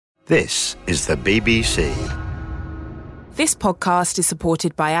This is the BBC. This podcast is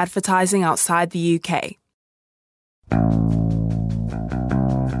supported by advertising outside the UK.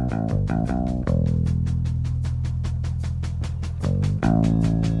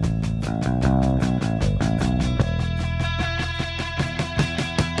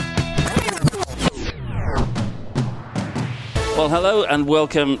 Well, hello and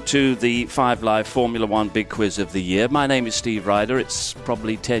welcome to the 5 Live Formula One Big Quiz of the Year. My name is Steve Ryder. It's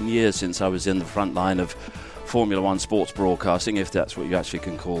probably 10 years since I was in the front line of Formula One sports broadcasting, if that's what you actually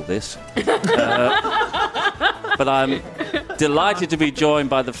can call this. But I'm delighted to be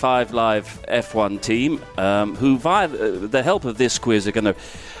joined by the 5 Live F1 team, who, via the help of this quiz, are going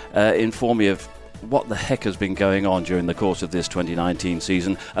to inform me of what the heck has been going on during the course of this 2019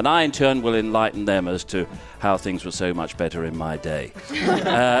 season, and I in turn will enlighten them as to how things were so much better in my day.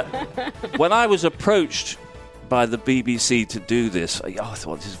 When I was approached by the BBC to do this, I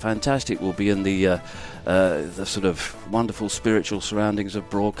thought this is fantastic. We'll be in the sort of wonderful spiritual surroundings of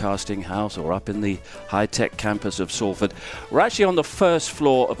Broadcasting House, or up in the high-tech campus of Salford. We're actually on the first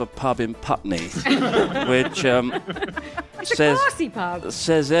floor of a pub in Putney, which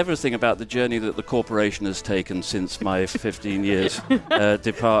says everything about the journey that the corporation has taken since my 15 years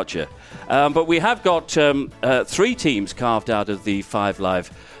departure. But we have got 3 teams carved out of the 5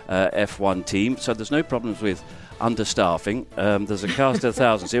 Live F1 team, so there's no problems with understaffing. There's a cast of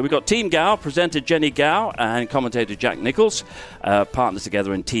thousands here. We've got Team Gow, presenter Jenny Gow and commentator Jack Nicholls, partners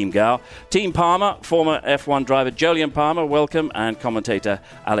together in Team Gow. Team Palmer, former F1 driver Jolyon Palmer, welcome, and commentator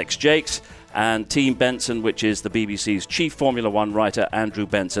Alex Jakes. And Team Benson, which is the BBC's chief Formula One writer Andrew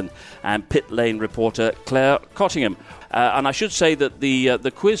Benson, and pit lane reporter Claire Cottingham. And I should say that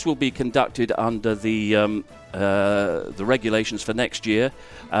the quiz will be conducted under the regulations for next year,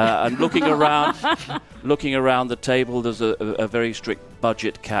 and looking around the table, there's a very strict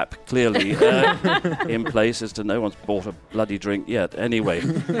budget cap clearly in place, as to no one's bought a bloody drink yet. Anyway,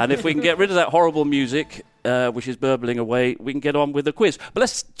 and if we can get rid of that horrible music, which is burbling away, we can get on with the quiz. But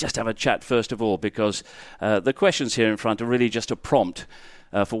let's just have a chat first of all, because the questions here in front are really just a prompt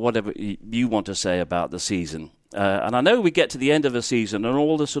for whatever you want to say about the season. And I know we get to the end of the season and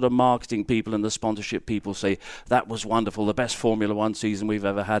all the sort of marketing people and the sponsorship people say, that was wonderful, the best Formula One season we've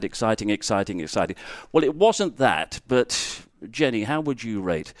ever had, exciting. Well, it wasn't that, but Jenny, how would you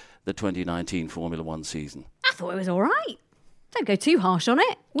rate the 2019 Formula One season? I thought it was all right. Don't go too harsh on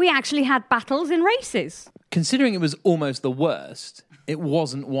it. We actually had battles in races. Considering it was almost the worst, it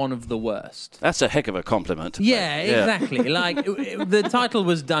wasn't one of the worst. That's a heck of a compliment. Yeah, exactly. Like, the title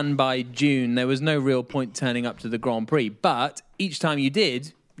was done by June. There was no real point turning up to the Grand Prix. But each time you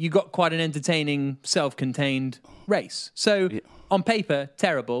did, you got quite an entertaining, self-contained race. So, on paper,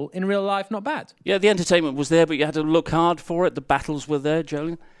 terrible. In real life, not bad. Yeah, the entertainment was there, but you had to look hard for it. The battles were there,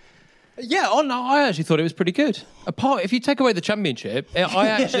 Jolyon. Yeah, I actually thought it was pretty good. Apart, if you take away the championship, I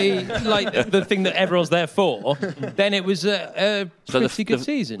actually like the thing that everyone's there for. Then it was a pretty good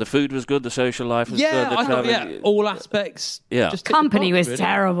season. The food was good. The social life was good. I thought, all aspects. Yeah, just company was really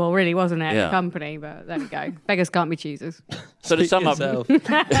terrible, really, wasn't it? Yeah. Company, but there we go. Beggars can't be choosers. So to sum up,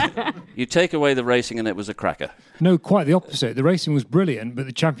 you take away the racing and it was a cracker. No, quite the opposite. The racing was brilliant, but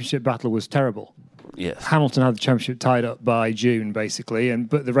the championship battle was terrible. Yes. Hamilton had the championship tied up by June, basically,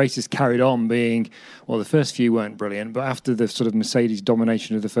 but the races carried on being, well, the first few weren't brilliant, but after the sort of Mercedes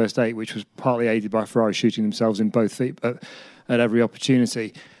domination of the first 8, which was partly aided by Ferrari shooting themselves in both feet at every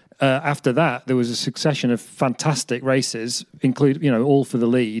opportunity, after that, there was a succession of fantastic races, including, all for the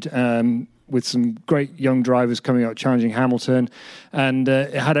lead, with some great young drivers coming out challenging Hamilton, and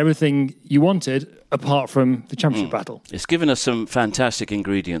it had everything you wanted, apart from the championship battle. It's given us some fantastic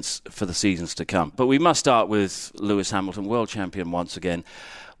ingredients for the seasons to come. But we must start with Lewis Hamilton, world champion once again.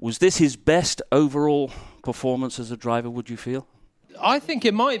 Was this his best overall performance as a driver, would you feel? I think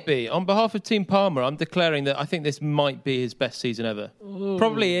it might be. On behalf of Team Palmer, I'm declaring that I think this might be his best season ever. Ooh.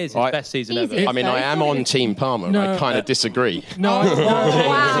 Probably is his best season ever. I mean, I am on Team Palmer. I kind of disagree. No.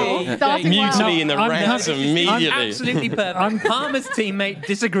 Wow. Mutiny in the ranks immediately. I'm absolutely perfect. Palmer's teammate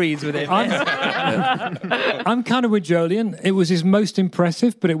disagrees with him. I'm kind of with Jolyon. It was his most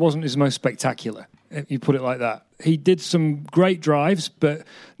impressive, but it wasn't his most spectacular, if you put it like that. He did some great drives, but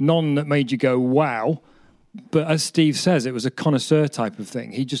none that made you go, wow. But as Steve says, it was a connoisseur type of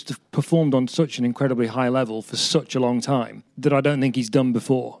thing. He just performed on such an incredibly high level for such a long time that I don't think he's done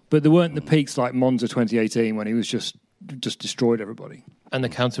before. But there weren't the peaks like Monza 2018 when he was just destroyed everybody. And the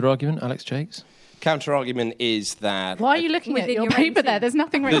counter-argument, Alex Jakes? Counter-argument is that... Why are you looking at your paper there? There's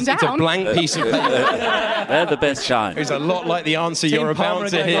nothing written down. It's a blank piece of paper. They're the best kind. It's a lot like the answer you're about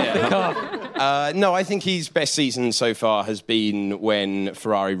to hear. No, I think his best season so far has been when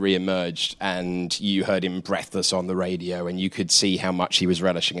Ferrari re-emerged and you heard him breathless on the radio and you could see how much he was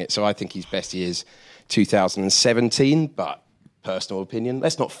relishing it. So I think his best year is 2017, but personal opinion,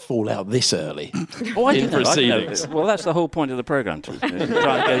 let's not fall out this early in proceedings. Well, that's the whole point of the programme. Try and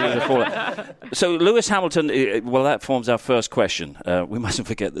get you to fall out. So Lewis Hamilton, well, that forms our first question. We mustn't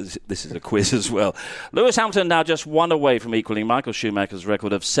forget that this is a quiz as well. Lewis Hamilton now just one away from equalling Michael Schumacher's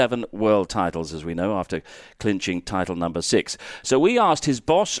record of 7 world titles, as we know, after clinching title number 6. So we asked his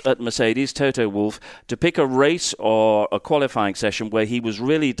boss at Mercedes, Toto Wolff, to pick a race or a qualifying session where he was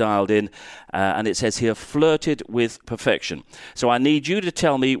really dialed in, and it says here, flirted with perfection. So I need you to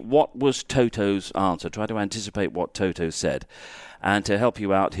tell me what was Toto's answer. Try to anticipate what Toto said. And to help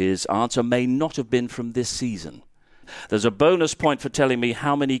you out, his answer may not have been from this season. There's a bonus point for telling me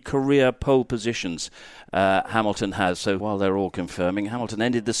how many career pole positions Hamilton has. So while they're all confirming, Hamilton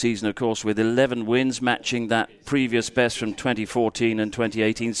ended the season, of course, with 11 wins, matching that previous best from 2014 and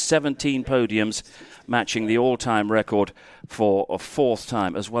 2018. 17 podiums, matching the all-time record for a 4th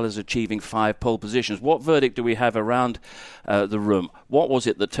time, as well as achieving 5 pole positions. What verdict do we have around the room? What was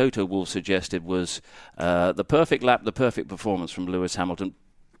it that Toto Wolff suggested was the perfect lap, the perfect performance from Lewis Hamilton,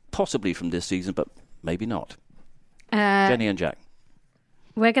 possibly from this season, but maybe not? Jenny and Jack.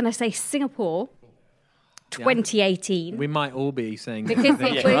 We're going to say Singapore 2018. We might all be saying because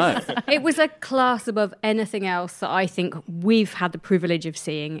that. it was a class above anything else that I think we've had the privilege of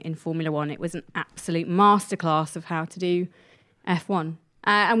seeing in Formula One. It was an absolute masterclass of how to do F1.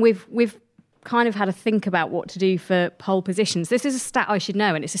 And we've kind of had to think about what to do for pole positions. This is a stat I should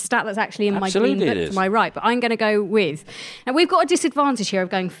know, and it's a stat that's actually in my green book to my right, but I'm going to go with... Now, we've got a disadvantage here of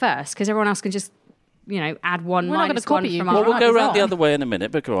going first, because everyone else can just... add one minus one from our... Well, we'll go round the other way in a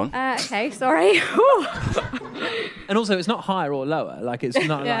minute, but go on. Okay, sorry. And also, it's not higher or lower. Like, it's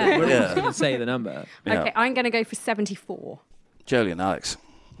not like we're just going to say the number. Yeah. Okay, I'm going to go for 74. Jolie and Alex.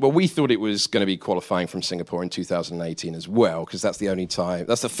 Well, we thought it was going to be qualifying from Singapore in 2018 as well, because that's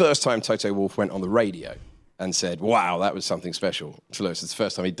the first time Toto Wolff went on the radio and said, wow, that was something special to Lewis. It's the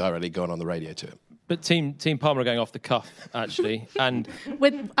first time he'd directly gone on the radio to him. But Team Palmer are going off the cuff, actually. And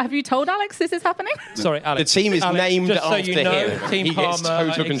have you told Alex this is happening? Sorry, Alex. The team is Alex, named just after so you know, him. Team He gets Palmer, total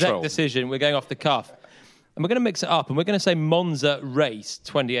exec control. decision. We're going off the cuff. And we're going to mix it up, and we're going to say Monza race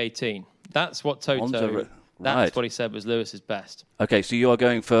 2018. That's what Toto... That's what he said was Lewis's best. Okay, so you are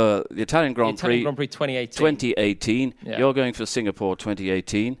going for the Italian Grand Prix 2018. 2018. Yeah. You're going for Singapore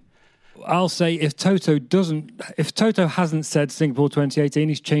 2018. I'll say if Toto hasn't said Singapore 2018,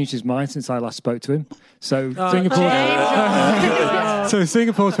 he's changed his mind since I last spoke to him. So Singapore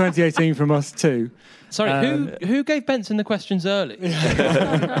 2018 from us too. Sorry, who gave Benson the questions early?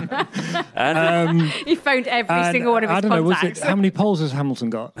 He phoned every single one of his I don't know, contacts. how many poles has Hamilton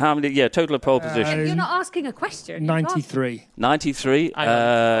got? How many? Yeah, total of pole positions. You're not asking a question. 93. 93.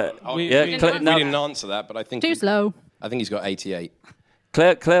 We didn't answer that, but I think... Too slow. I think he's got 88.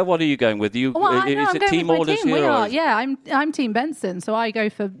 Claire, what are you going with? I'm Is going it team with my orders team. here? We or are. is- Yeah, I'm Team Benson, so I go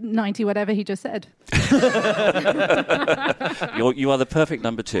for 90, whatever he just said. You are the perfect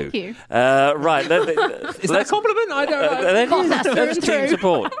number 2. Thank you. Right. Is that a compliment? I don't know. That's team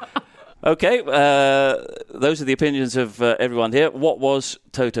support. Okay, those are the opinions of everyone here. What was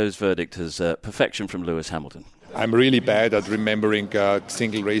Toto's verdict as perfection from Lewis Hamilton? I'm really bad at remembering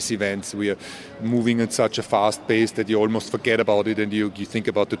single race events. We are moving at such a fast pace that you almost forget about it and you think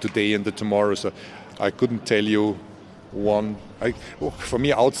about the today and the tomorrow. So I couldn't tell you one. For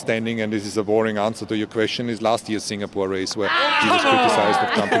me, outstanding, and this is a boring answer to your question, is last year's Singapore race where he was criticised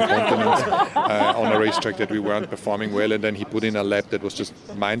of jumping continents on a racetrack that we weren't performing well, and then he put in a lap that was just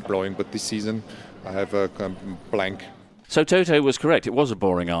mind-blowing. But this season, I have a blank. So Toto was correct. It was a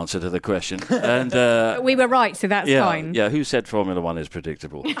boring answer to the question. And we were right, so that's fine. Yeah, who said Formula One is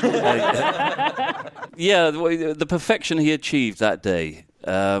predictable? The perfection he achieved that day.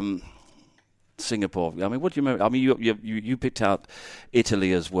 Singapore. I mean, what do you remember? I mean, you picked out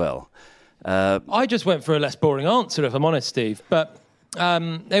Italy as well. I just went for a less boring answer, if I'm honest, Steve. But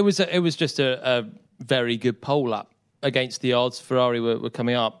it was just a very good pole up against the odds. Ferrari were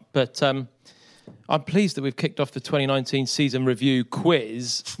coming up. But I'm pleased that we've kicked off the 2019 season review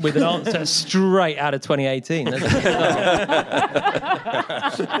quiz with an answer straight out of 2018.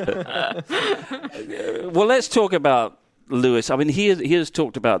 Well, let's talk about Lewis. I mean, he has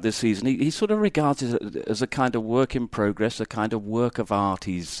talked about this season. He sort of regards it as a kind of work in progress, a kind of work of art.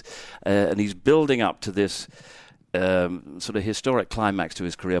 And he's building up to this sort of historic climax to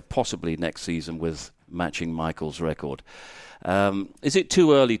his career, possibly next season with matching Michael's record. Is it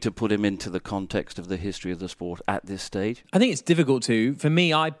too early to put him into the context of the history of the sport at this stage? I think it's difficult to. For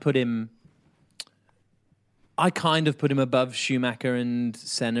me, I'd put him I kind of put him above Schumacher and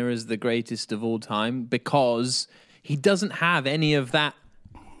Senna as the greatest of all time because he doesn't have any of that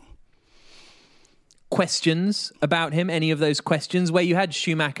questions about him, any of those questions where you had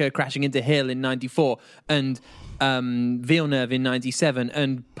Schumacher crashing into Hill in 94 and Villeneuve in 97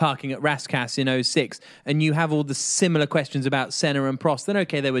 and parking at Rascasse in 06, and you have all the similar questions about Senna and Prost. Then,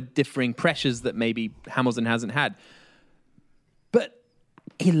 okay, there were differing pressures that maybe Hamilton hasn't had. But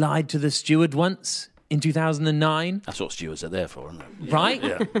he lied to the steward once in 2009. That's what stewards are there for, isn't it? Right?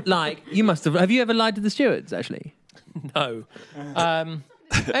 Yeah. Like, you must have... Have you ever lied to the stewards, actually? No.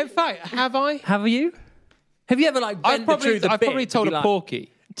 In fact, have I? Have you? Have you ever, like, bent the truth a bit? I've probably told a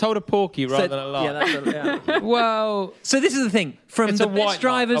porky. Told a porky rather than a lie. Yeah. Well... So this is the thing. From the best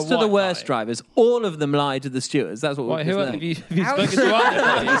drivers to the worst drivers, all of them lie to the stewards. That's what we've learned. Have you spoken to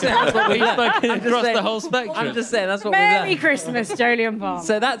others? We've spoken across the whole spectrum. I'm just saying, that's what Merry we've learned. Christmas, Jolyon Palmer.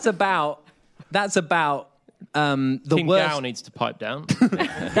 So that's about the Team worst. Dow needs to pipe down.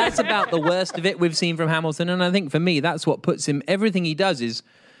 That's about the worst of it we've seen from Hamilton, and I think for me that's what puts him. Everything he does is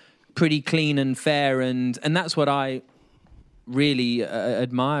pretty clean and fair, and that's what I really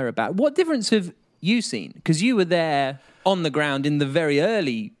admire about. What difference have you seen? Because you were there on the ground in the very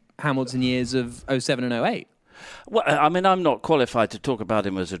early Hamilton years of 07 and 08. Well, I mean, I'm not qualified to talk about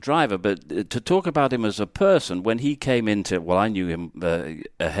him as a driver, but to talk about him as a person, when he came into, well, I knew him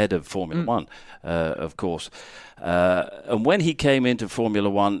ahead of Formula One, of course. And when he came into Formula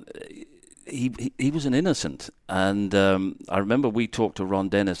One, he was an innocent. And I remember we talked to Ron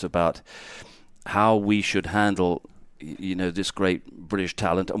Dennis about how we should handle, this great British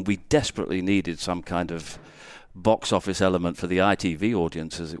talent, and we desperately needed some kind of box office element for the ITV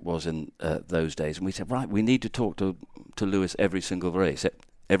audience as it was in those days. And we said, right, we need to talk to Lewis every single race,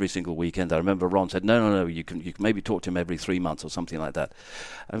 every single weekend. I remember Ron said, no, you can maybe talk to him every 3 months or something like that.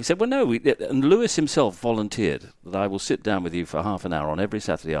 And we said, well, no. And Lewis himself volunteered that I will sit down with you for half an hour on every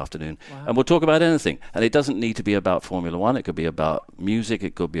Saturday afternoon, and we'll talk about anything. And it doesn't need to be about Formula One. It could be about music.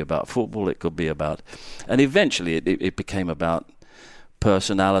 It could be about football. It could be about... And eventually it became about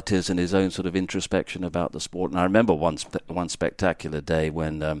personalities and his own sort of introspection about the sport. And I remember one spectacular day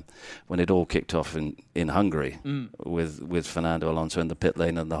when it all kicked off in Hungary with Fernando Alonso in the pit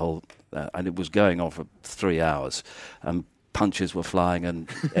lane and the whole, and it was going on for 3 hours, and punches were flying and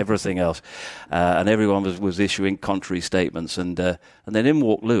everything else, and everyone was issuing contrary statements, and then in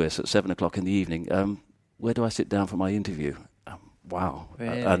walked Lewis at 7:00 in the evening. Where do I sit down for my interview? Wow.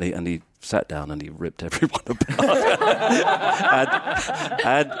 Really? And he sat down and he ripped everyone apart.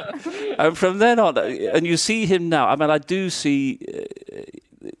 and from then on, and you see him now, I mean, I do see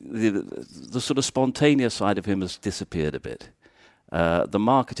the sort of spontaneous side of him has disappeared a bit. The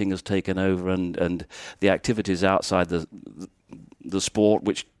marketing has taken over, and the activities outside the sport,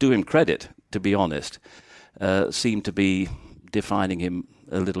 which do him credit, to be honest, seem to be defining him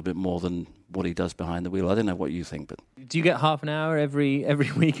a little bit more than what he does behind the wheel. I don't know what you think, but... Do you get half an hour every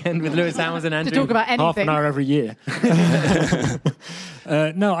weekend with Lewis Hamilton, Andrew? To talk about anything. Half an hour every year.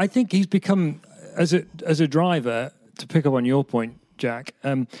 No, I think he's become, as a driver, to pick up on your point, Jack,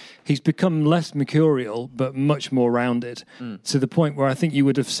 he's become less mercurial but much more rounded, to the point where I think you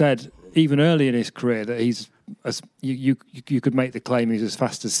would have said, even early in his career, that he's... You could make the claim he's as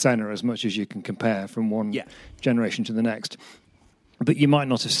fast as Senna, as much as you can compare from one generation to the next. But you might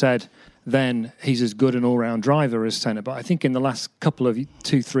not have said then he's as good an all-round driver as Senna. But I think in the last couple of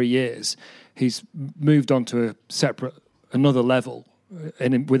 2-3 years, he's moved on to another level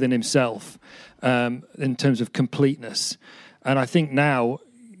within himself in terms of completeness. And I think now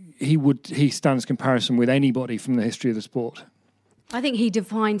he stands comparison with anybody from the history of the sport. I think he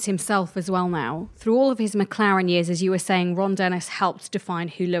defines himself as well now. Through all of his McLaren years, as you were saying, Ron Dennis helped define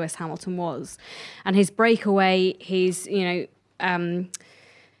who Lewis Hamilton was. And his breakaway, his,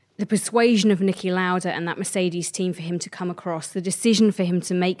 the persuasion of Niki Lauda and that Mercedes team for him to come across, the decision for him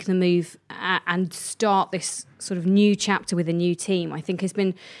to make the move and start this sort of new chapter with a new team, I think has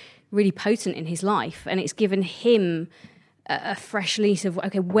been really potent in his life. And it's given him a fresh lease of,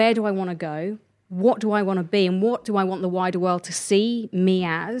 okay, where do I want to go? What do I want to be? And what do I want the wider world to see me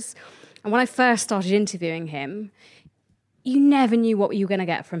as? And when I first started interviewing him, you never knew what you were going to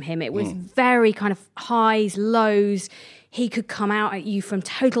get from him. It was very kind of highs, lows. He could come out at you from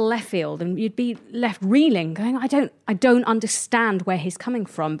total left field and you'd be left reeling, going, I don't understand where he's coming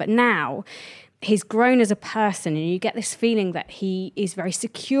from. But now he's grown as a person and you get this feeling that he is very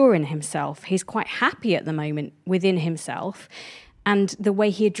secure in himself. He's quite happy at the moment within himself. And the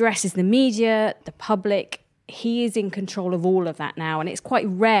way he addresses the media, the public, he is in control of all of that now. And it's quite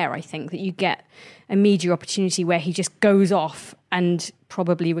rare, I think, that you get a media opportunity where he just goes off and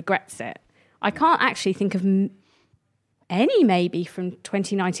probably regrets it. I can't actually think of any maybe from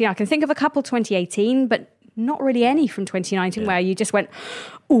 2019. I can think of a couple 2018, but not really any from 2019 where you just went,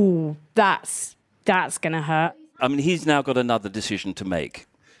 ooh, that's going to hurt. I mean, he's now got another decision to make,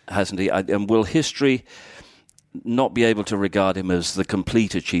 hasn't he? And will history not be able to regard him as the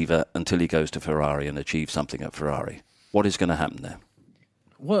complete achiever until he goes to Ferrari and achieves something at Ferrari? What is going to happen there?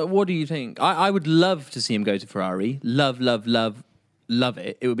 What do you think? I would love to see him go to Ferrari. Love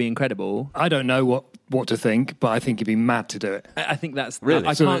it. It would be incredible. I don't know what to think, but I think he'd be mad to do it. I think that's... Really?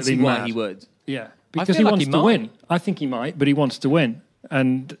 I can't see why mad. he would. Yeah, because feel he like wants he to might. win. I think he might, but he wants to win.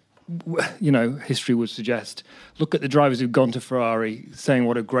 And, you know, history would suggest, look at the drivers who've gone to Ferrari, saying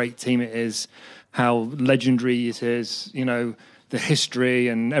what a great team it is, how legendary it is, you know, the history,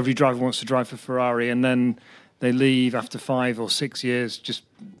 and every driver wants to drive for Ferrari, and then they leave after 5 or 6 years just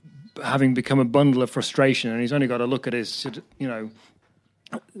having become a bundle of frustration, and he's only got to look at his, you know,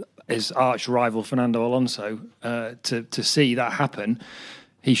 his arch rival Fernando Alonso to see that happen.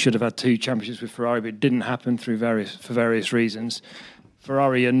 He should have had 2 championships with Ferrari, but it didn't happen for various reasons.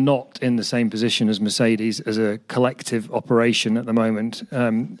 Ferrari are not in the same position as Mercedes as a collective operation at the moment.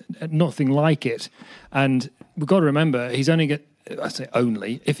 Nothing like it. And we've got to remember, he's only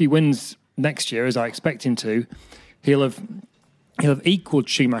if he wins next year, as I expect him to, he'll have equaled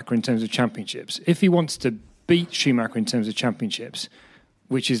Schumacher in terms of championships. If he wants to beat Schumacher in terms of championships,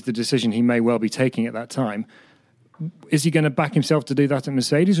 which is the decision he may well be taking at that time, is he going to back himself to do that at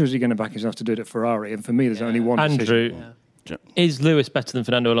Mercedes, or is he going to back himself to do it at Ferrari? And for me, there's only one decision. Andrew, is Lewis better than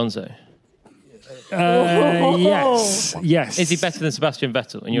Fernando Alonso? Yes. Is he better than Sebastian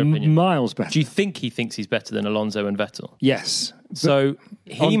Vettel, in your opinion? Miles better. Do you think he thinks he's better than Alonso and Vettel? Yes. So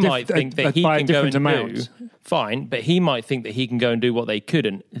he might think that he by a can go and different do... amount. Fine, but he might think that he can go and do what they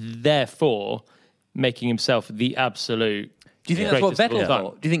couldn't, therefore making himself the absolute... Do you think that's what greatest of all Vettel time.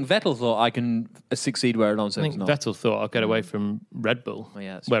 thought? Do you think Vettel thought I can succeed where Alonso I was think not? Vettel thought I'll get away from Red Bull,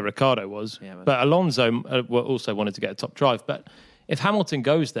 that's where Ricciardo was. Yeah, but Alonso also wanted to get a top drive. But if Hamilton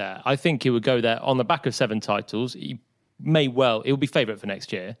goes there, I think he would go there on the back of 7 titles. He'll be favourite for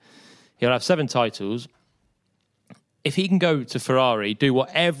next year. He'll have 7 titles. If he can go to Ferrari, do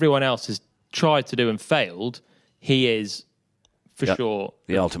what everyone else has tried to do and failed, he is... for sure,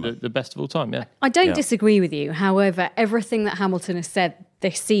 the ultimate. The best of all time, yeah. I don't disagree with you. However, everything that Hamilton has said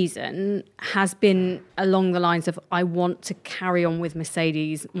this season has been along the lines of, I want to carry on with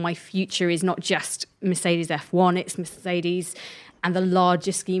Mercedes. My future is not just Mercedes F1, it's Mercedes and the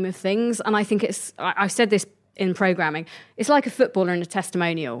larger scheme of things. And I think I've said this in programming, it's like a footballer in a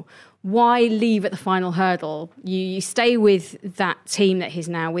testimonial. Why leave at the final hurdle? You stay with that team that he's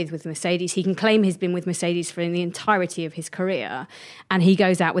now with Mercedes. He can claim he's been with Mercedes for the entirety of his career, and he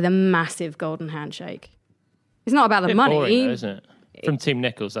goes out with a massive golden handshake. It's not about the money. Boring, though, isn't it? From Team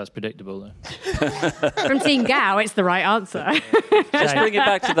Nichols, that's predictable, though. From Team Gao, it's the right answer. Let's bring it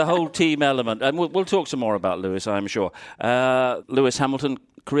back to the whole team element. And we'll talk some more about Lewis, I'm sure. Lewis Hamilton,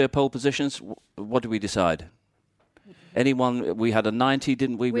 career pole positions, what do we decide? Anyone? We had a 90,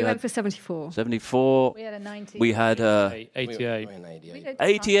 didn't we? We went for 74. 74. We had a 90. We had 88.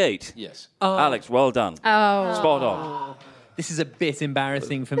 88. Yes. Alex, well done. Oh. Spot on. This is a bit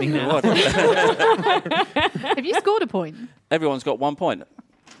embarrassing for me now. Have you scored a point? Everyone's got 1 point.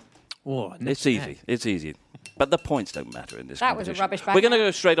 Oh, It's easy. It's easy. But the points don't matter in this That was a competition. rubbish bag. We're going to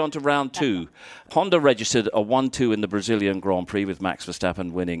go straight on to round 2. Honda registered a 1-2 in the Brazilian Grand Prix, with Max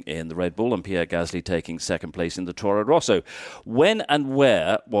Verstappen winning in the Red Bull and Pierre Gasly taking second place in the Toro Rosso. When and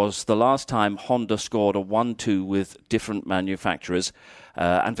where was the last time Honda scored a 1-2 with different manufacturers?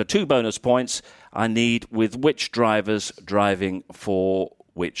 And for 2 bonus points, I need with which drivers driving for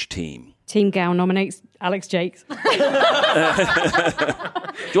which team? Team Gao nominates Alex Jakes. Do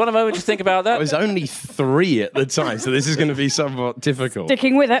you want a moment to think about that? It was only 3 at the time, so this is going to be somewhat difficult.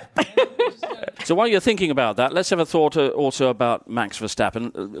 Sticking with it. So while you're thinking about that, let's have a thought also about Max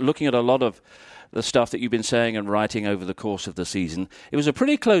Verstappen. Looking at a lot of the stuff that you've been saying and writing over the course of the season, it was a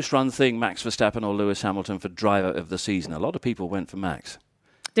pretty close run thing, Max Verstappen or Lewis Hamilton, for driver of the season. A lot of people went for Max.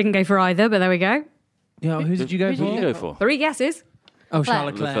 Didn't go for either, but there we go. Yeah, who did you go Who did you go for? 3 guesses. Oh,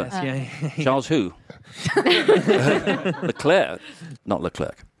 Charles Leclerc. Leclerc. Charles who? Leclerc, not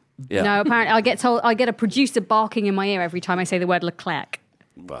Leclerc. Yeah. No, apparently I get a producer barking in my ear every time I say the word Leclerc.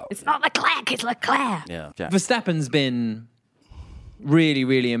 Well, It's not Leclerc, it's Leclerc. yeah. Jack. Verstappen's been really,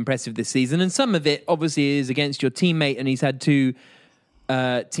 really impressive this season, and some of it obviously is against your teammate, and he's had 2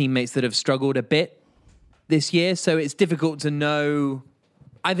 teammates that have struggled a bit this year, so it's difficult to know.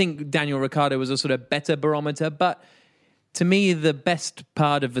 I think Daniel Ricciardo was a sort of better barometer, but to me, the best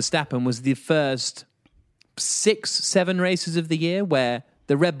part of Verstappen was the first 6-7 races of the year where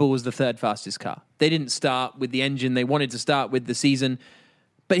the Red Bull was the third fastest car. They didn't start with the engine they wanted to start with the season,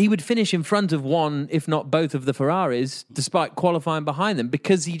 but he would finish in front of one, if not both, of the Ferraris, despite qualifying behind them,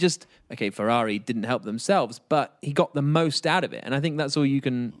 because Ferrari didn't help themselves, but he got the most out of it. And I think that's all you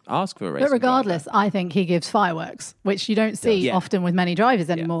can ask for a race. But regardless, I think he gives fireworks, which you don't see often with many drivers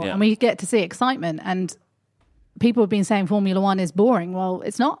anymore. Yeah. And we get to see excitement. And people have been saying Formula One is boring. Well,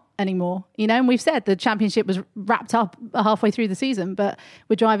 it's not anymore, and we've said the championship was wrapped up halfway through the season, but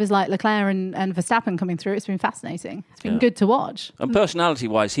with drivers like Leclerc and Verstappen coming through, it's been fascinating. It's been good to watch. And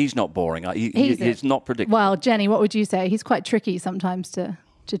personality-wise, he's not boring. He's not predictable. Well, Jenny, what would you say? He's quite tricky sometimes to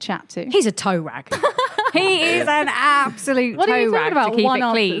chat to. He's a toe rag. He is an absolute toe rag to keep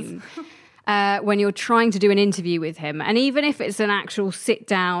it clean. When you're trying to do an interview with him, and even if it's an actual sit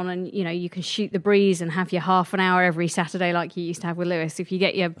down and you can shoot the breeze and have your half an hour every Saturday like you used to have with Lewis, if you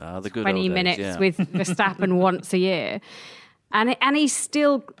get your 20 minutes with Verstappen once a year, and he's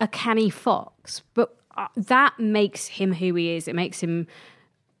still a canny fox, but that makes him who he is. It makes him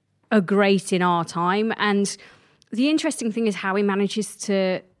a great in our time. And the interesting thing is how he manages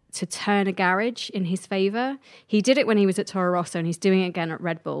to turn a garage in his favour. He did it when he was at Toro Rosso, and he's doing it again at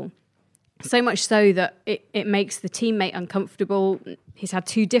Red Bull. So much so that it makes the teammate uncomfortable. He's had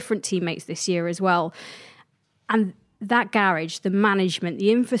 2 different teammates this year as well. And that garage, the management, the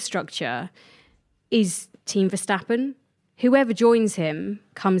infrastructure is Team Verstappen. Whoever joins him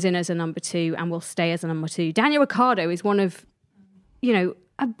comes in as a number 2 and will stay as a number 2. Daniel Ricciardo is one of,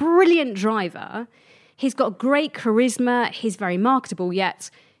 a brilliant driver. He's got great charisma. He's very marketable,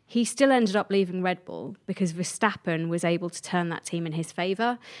 yet he still ended up leaving Red Bull because Verstappen was able to turn that team in his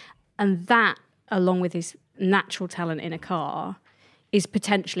favour. And that, along with his natural talent in a car, is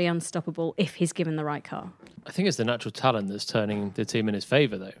potentially unstoppable if he's given the right car. I think it's the natural talent that's turning the team in his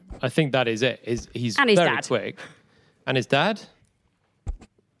favour, though. I think that is it. He's and his very dad. quick. And his dad?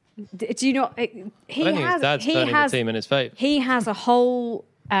 Do you not? I don't think his dad's turning the team in his favour. He has a whole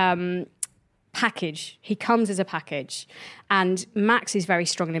package. He comes as a package. And Max is very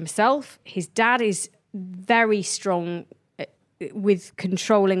strong in himself. His dad is very strong with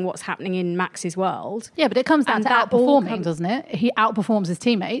controlling what's happening in Max's world. Yeah, but it comes down to outperforming, doesn't it? He outperforms his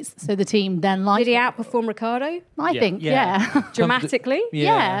teammates, so the team then likes Did he outperform Ricardo? I think, yeah. Dramatically?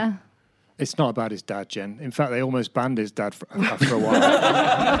 Yeah. It's not about his dad, Jen. In fact, they almost banned his dad after a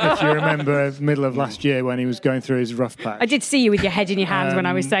while. If you remember, middle of last year when he was going through his rough patch. I did see you with your head in your hands when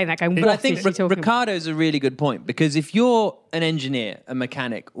I was saying that. Going, but I think Ricardo's a really good point, because if you're an engineer, a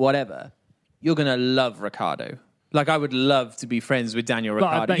mechanic, whatever, you're going to love Ricardo. Like, I would love to be friends with Daniel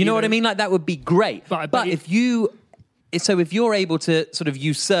Ricciardo. You know what I mean? Like, that would be great. But if you're able to sort of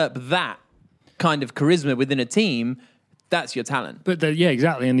usurp that kind of charisma within a team, that's your talent. But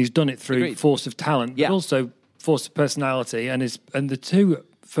exactly. And he's done it through force of talent, but also force of personality. And the two,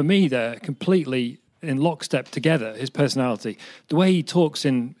 for me, they're completely in lockstep together, his personality. The way he talks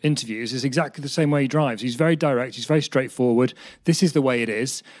in interviews is exactly the same way he drives. He's very direct. He's very straightforward. This is the way it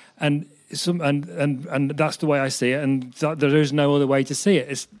is. And that's the way I see it, and there is no other way to see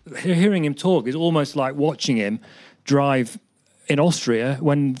it. Hearing him talk is almost like watching him drive in Austria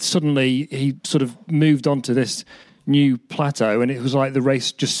when suddenly he sort of moved onto this new plateau, and it was like the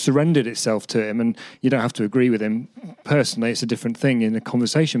race just surrendered itself to him. And you don't have to agree with him personally; it's a different thing in a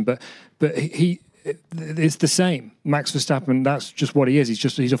conversation. But it's the same. Max Verstappen, that's just what he is.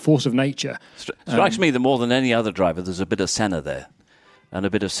 He's a force of nature. Strikes me that more than any other driver, there's a bit of Senna there. And a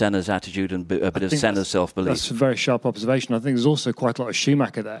bit of Senna's attitude and a bit of Senna's self-belief. That's a very sharp observation. I think there's also quite a lot of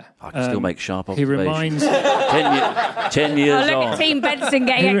Schumacher there. I can still make sharp observations. He reminds... 10 years look on. at Team Benson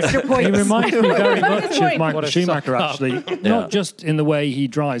getting extra points. He reminds me very much of Michael Schumacher, actually. Not just in the way he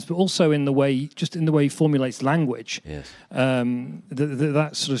drives, but also in the way he formulates language. Yes. That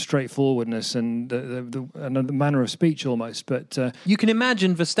sort of straightforwardness and the manner of speech almost. But you can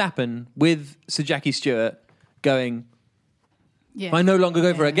imagine Verstappen with Sir Jackie Stewart going... Yeah. I no longer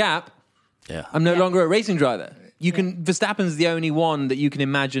go for a gap. Yeah. I'm no longer a racing driver. Verstappen's the only one that you can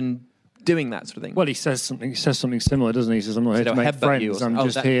imagine doing that sort of thing. Well, he says something similar, doesn't he? He says, "I'm not here to make friends. I'm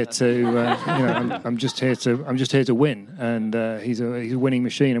just here to, I'm just here to win." And he's a winning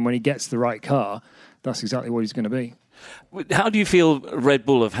machine. And when he gets the right car, that's exactly what he's going to be. How do you feel Red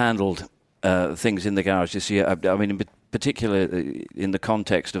Bull have handled things in the garage this year? I mean, in particular, in the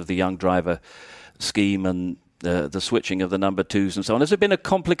context of the young driver scheme and the switching of the number 2s and so on. Has it been a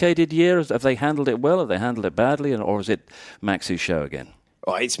complicated year? Have they handled it well? Have they handled it badly? Or is it Max's show again?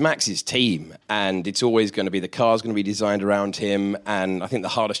 Well, it's Max's team, and it's always going to be, the car's going to be designed around him. And I think the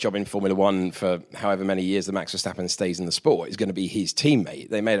hardest job in Formula One for however many years that Max Verstappen stays in the sport is going to be his teammate.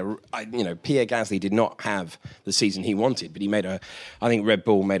 They made Pierre Gasly did not have the season he wanted, but I think Red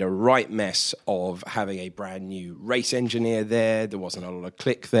Bull made a right mess of having a brand new race engineer there. There wasn't a lot of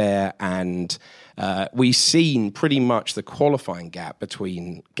click there, and we've seen pretty much the qualifying gap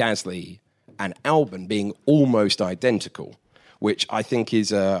between Gasly and Albon being almost identical, which I think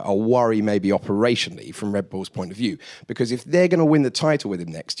is a worry maybe operationally from Red Bull's point of view. Because if they're going to win the title with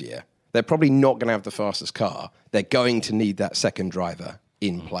him next year, they're probably not going to have the fastest car. They're going to need that second driver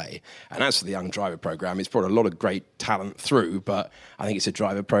in play. And as for the young driver program, it's brought a lot of great talent through, but I think it's a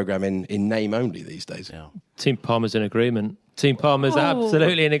driver program in name only these days. Yeah. Team Palmer's in agreement. Team Palmer's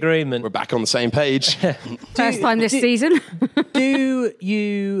absolutely in agreement. We're back on the same page. First time this season. Do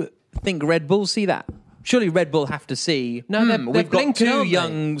you think Red Bull see that? Surely Red Bull have to see, we've got two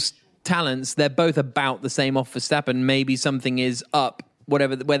young talents. They're both about the same off Verstappen. Maybe something is up,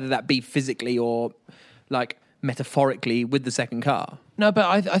 whether that be physically or like metaphorically with the second car. No,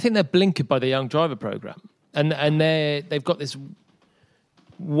 but I think they're blinkered by the young driver program. And they've got this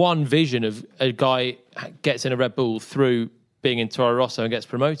one vision of a guy gets in a Red Bull through being in Toro Rosso and gets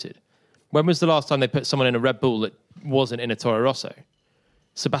promoted. When was the last time they put someone in a Red Bull that wasn't in a Toro Rosso?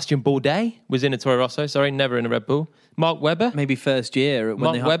 Sebastian Bourdais was in a Toro Rosso, never in a Red Bull. Mark Webber? Maybe first year.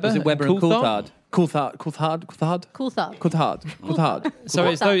 Mark Webber? Was it Webber and Coulthard? Coulthard. So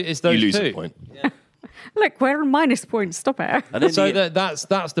it's those you lose two. a point. Yeah. Look, we're on minus points. Stop it. So that's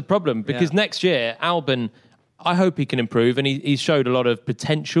the problem, because next year, Albon, I hope he can improve, and he showed a lot of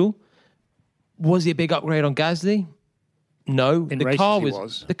potential. Was he a big upgrade on Gasly? No. The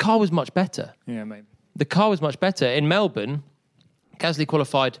car was much better. Yeah, maybe. The car was much better. In Melbourne, Gasly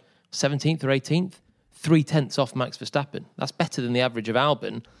qualified 17th or 18th, 0.3 off Max Verstappen. That's better than the average of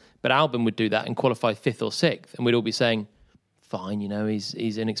Albon, but Albon would do that and qualify 5th or 6th, and we'd all be saying, fine,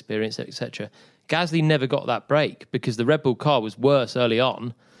 he's inexperienced, etc. Gasly never got that break because the Red Bull car was worse early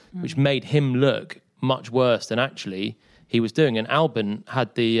on, which made him look much worse than actually he was doing. And Albon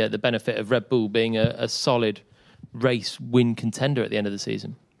had the benefit of Red Bull being a solid race win contender at the end of the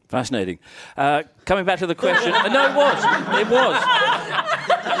season. Fascinating. Coming back to the question. No, it was. It was.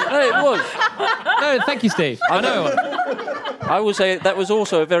 No, it was. No, thank you, Steve. I know. I will say that was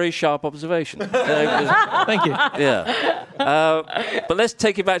also a very sharp observation. Thank you. Yeah. But let's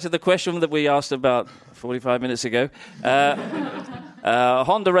take it back to the question that we asked about 45 minutes ago.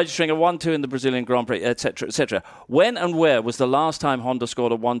 Honda registering a 1-2 in the Brazilian Grand Prix, etc., etc. When and where was the last time Honda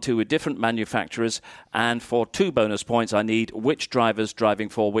scored a 1-2 with different manufacturers? And for 2 bonus points, I need which drivers driving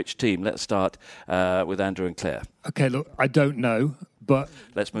for which team. Let's start with Andrew and Claire. Okay, look, I don't know, but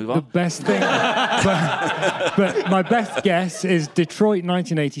let's move on. The best thing, but my best guess is Detroit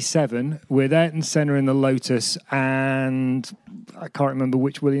 1987 with Ayrton Senna in the Lotus, and I can't remember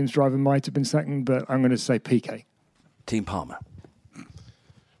which Williams driver might have been second, but I'm going to say Piquet. Team Palmer.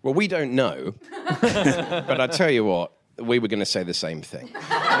 Well, we don't know, but I tell you what, we were going to say the same thing.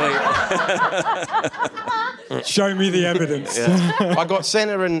 Show me the evidence. Yeah. I got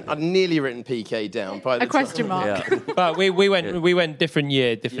Senna and I'd nearly written PK down. By the question mark. Yeah. But we went different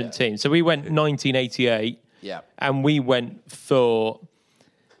year, different team. So we went 1988, and we went for,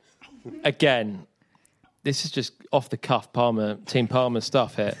 again, this is just off the cuff Team Palmer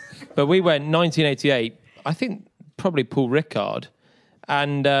stuff here. But we went 1988, I think probably Paul Ricard,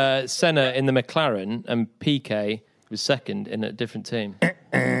 and Senna in the McLaren, and Piquet was second in a different team.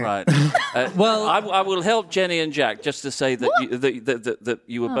 Right. Well, I will help Jenny and Jack just to say that that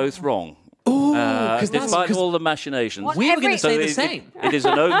you were both wrong. Despite all the machinations. We were going to say the same. It is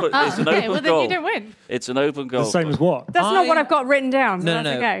an open, it's an open well, goal. then you didn't win. It's an open goal. The same as what? That's not what I've got written down. So No.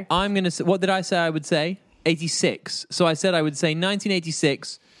 okay. I'm going to say, what did I say I would say? 86. So I said I would say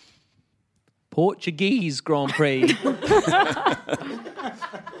 1986 Portuguese Grand Prix.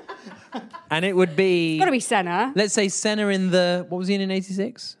 And it would be... Got to be Senna. Let's say Senna in the... What was he in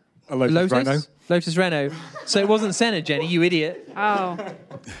 86? A Lotus Renault. Lotus Renault. So it wasn't Senna, Jenny, you idiot. Oh.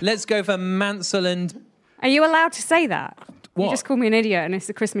 Let's go for Mansell and... Are you allowed to say that? What? You just called me an idiot and it's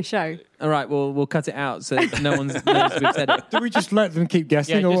a Christmas show. All right, well, we'll cut it out so no one knows we've said it. Do we just let them keep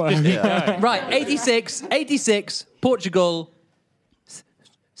guessing or what? Right, 86, Portugal,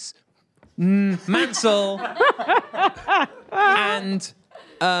 Mansell, and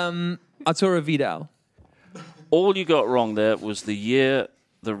Arturo Vidal. All you got wrong there was the year,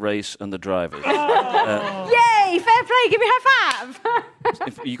 the race, and the drivers. Yay! Fair play. Give me a high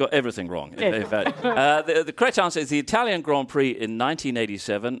five. You got everything wrong. In fact, the correct answer is the Italian Grand Prix in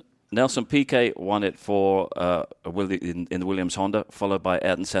 1987. Nelson Piquet won it for in the Williams Honda, followed by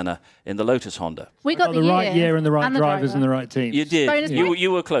Ayrton Senna in the Lotus Honda. We got the right year and the right drivers driver. and the right teams. You did. Bonus point?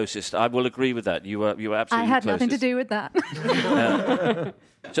 You were closest. I will agree with that. You were absolutely I had closest. nothing to do with that.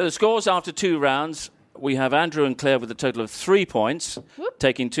 So the scores after 2 rounds, we have Andrew and Claire with a total of 3 points,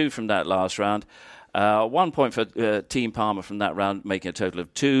 taking 2 from that last round. 1 point for Team Palmer from that round, making a total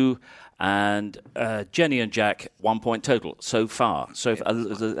of 2. And Jenny and Jack, 1 point total so far. So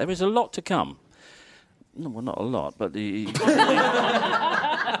there is a lot to come. No, well, not a lot, but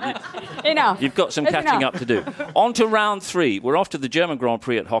Enough. You've got some catching up to do. On to round 3. We're off to the German Grand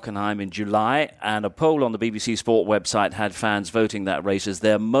Prix at Hockenheim in July, and a poll on the BBC Sport website had fans voting that race as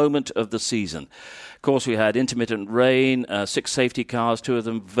their moment of the season. Of course, we had intermittent rain, 6 safety cars, 2 of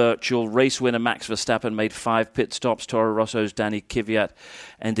them virtual. Race winner Max Verstappen made 5 pit stops. Toro Rosso's Danny Kvyat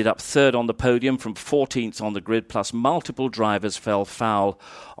ended up 3rd on the podium from 14th on the grid, plus multiple drivers fell foul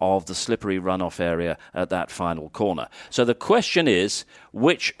of the slippery runoff area at that final corner. So the question is,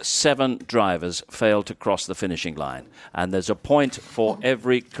 which 7 drivers failed to cross the finishing line? And there's a point for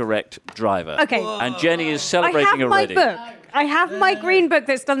every correct driver. Okay. And Jenny is celebrating already. I have my book. I have my green book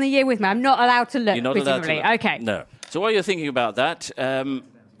that's done the year with me. I'm not allowed to look, You're not allowed to presumably. look. Okay. No. So while you're thinking about that,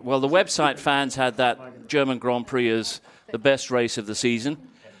 well, the website fans had that German Grand Prix as the best race of the season.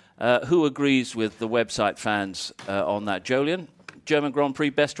 Who agrees with the website fans on that? Jolyon, German Grand Prix,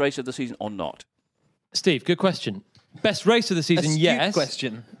 best race of the season or not? Steve, good question. Best race of the season, Astute yes.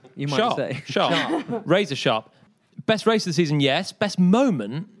 question, you might Sharp, say. Sharp. Razor sharp. Best race of the season, yes. Best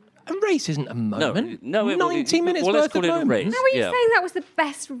moment. A race isn't a moment. No, 90 minutes well, let's worth of call it a race. moments. How are you Yeah. saying that was the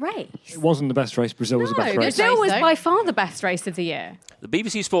best race? It wasn't the best race. Brazil was the best race. Brazil was though. by far the best race of the year. The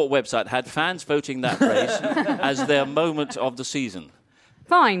BBC Sport website had fans voting that race as their moment of the season.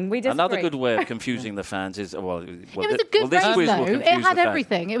 Fine, we disagree. Another good way of confusing the fans is, well, It was a good this race, quiz will though. confuse It had the fans.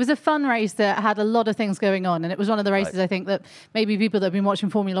 everything. It was a fun race that had a lot of things going on. And it was one of the races, Right. I think, that maybe people that have been watching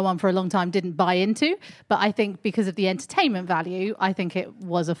Formula One for a long time didn't buy into. But I think because of the entertainment value, I think it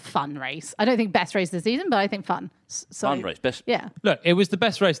was a fun race. I don't think best race of the season, but I think fun. So, Fun race, best. Yeah. Look, it was the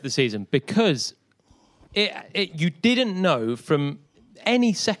best race of the season because you didn't know from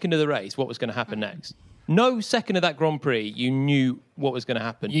any second of the race what was going to happen next. No second of that Grand Prix, you knew what was going to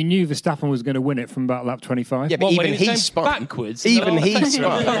happen. You knew Verstappen was going to win it from about lap 25. Yeah, but when even was he going spun. backwards. Even he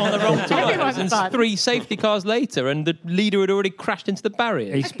spun. on the wrong Everyone tyres and spun. 3 safety cars later, and the leader had already crashed into the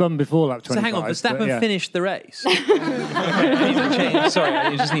barrier. He spun before lap 25. So hang on, Verstappen but yeah. finished the race. I need to change. Sorry,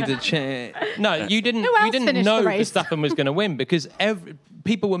 I just need to change. No, you didn't. Who else You didn't finished know the race? Verstappen was going to win because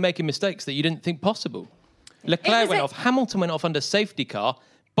people were making mistakes that you didn't think possible. Leclerc went off. Hamilton went off under safety car.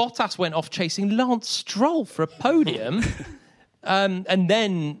 Bottas went off chasing Lance Stroll for a podium, and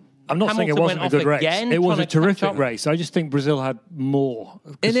then I'm not saying it Hamilton wasn't went a off good race. again, It was trying a to catch terrific up. race. I just think Brazil had more.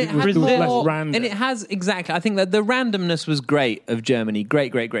 'cause And it it was had less more, random. and it has exactly. I think that the randomness was great of Germany.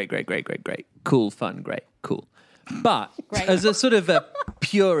 Great. Cool, fun, great, cool. But as a sort of a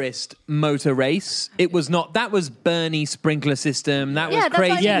purist motor race, it was not. That was Bernie sprinkler system. That was that's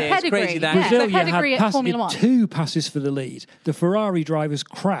crazy. like This, pedigree. crazy that. Yeah. Brazil, the you had pedigree at Formula One. 2 passes for the lead. The Ferrari drivers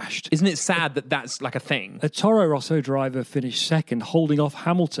crashed. Isn't it sad that that's like a thing? A Toro Rosso driver finished second, holding off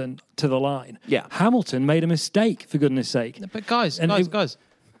Hamilton to the line. Yeah. Hamilton made a mistake, for goodness sake. But guys, And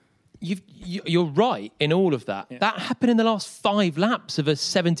you're right in all of that. That happened in the last 5 laps of a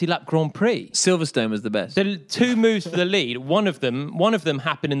 70-lap Grand Prix. Silverstone was the best. The 2 moves for the lead. One of them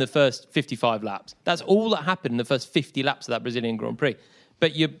happened in the first 55 laps. That's all that happened in the first 50 laps of that Brazilian Grand Prix.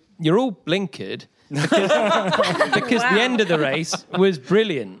 But you're all blinkered because the end of the race was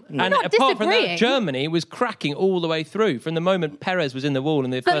brilliant. And not apart from that, disagreeing. Germany was cracking all the way through from the moment Perez was in the wall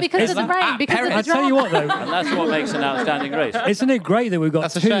in the But first because of the lap. rain, because of the I tell you what, though, And that's what makes an outstanding race. isn't it great that we've got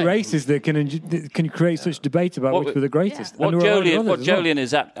That's a 2 shame. races that can create such debate about What- which were the greatest? What And there were a lot of Jolyon,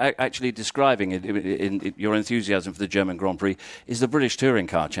 others as well. is actually describing in your enthusiasm for the German Grand Prix is the British Touring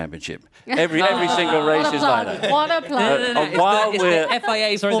Car Championship. Every single race What a is like plug. that. What a plug. While It's we're the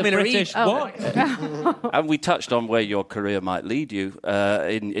FIA Sorry, the Formula E. British what? and we touched on where your career might lead you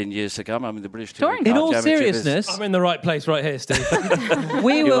in years to come. I mean, the British Touring Touring Car In all Championship is- seriousness, I'm in the right place right here, Steve.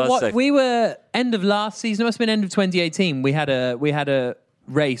 we You are safe. we were end of last season. It must have been end of 2018. We had a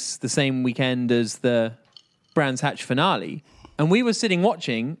race the same weekend as the Brands Hatch finale, and we were sitting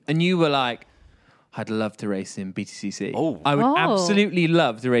watching, and you were like, "I'd love to race in BTCC. Oh. I would Oh. absolutely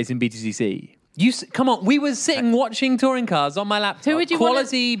love to race in BTCC." Come on, we were sitting watching touring cars on my laptop. Who would you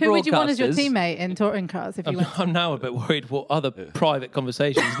Quality want? Who would you want as your broadcasters. teamate in touring cars if you went? I'm now a bit worried what other private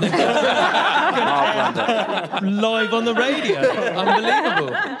conversations live on the radio.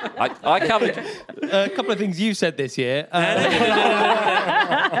 Unbelievable. I covered. A couple of things you said this year.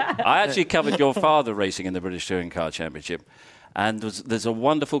 I I actually covered your father racing in the British Touring Car Championship. And there's a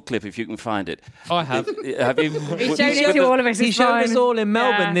wonderful clip, if you can find it. I have. Have you? He's shown it to all of us. He showed us all in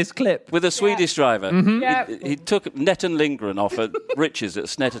Melbourne this clip. With a Swedish driver. Mm-hmm. He took Netton Lindgren off at Rich's at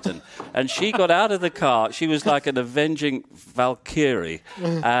Snetterton. And she got out of the car. She was like an avenging Valkyrie.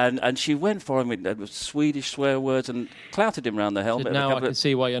 And she went for him with Swedish swear words and clouted him around the helmet. Now I can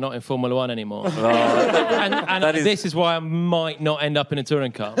see why you're not in Formula One anymore. and this is why I might not end up in a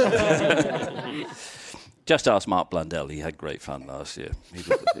touring car. Just ask Mark Blundell. He had great fun last year.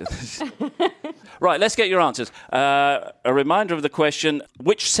 Right, let's get your answers. A reminder of the question: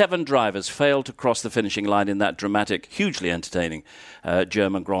 which 7 drivers failed to cross the finishing line in that dramatic, hugely entertaining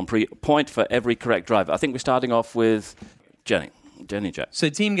German Grand Prix? Point for every correct driver. I think we're starting off with Jenny Jack. So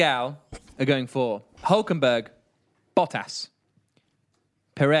Team Gal are going for Hülkenberg, Bottas,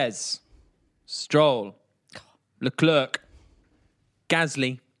 Perez, Stroll, Leclerc,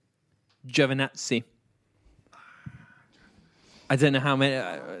 Gasly, Giovinazzi. I don't know how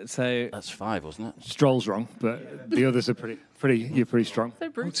many. So that's 5, wasn't it? Stroll's wrong, but the others are pretty. You're pretty strong.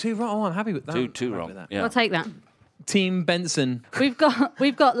 So 2 wrong. Oh, I'm happy with that. Two wrong. That. Yeah. I'll take that. Team Benson. We've got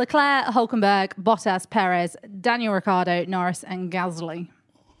Leclerc, Hülkenberg, Bottas, Perez, Daniel Ricciardo, Norris, and Gasly.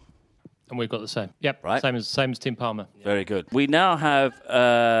 And we've got the same. Yep, right. Same as Team Palmer. Very good. We now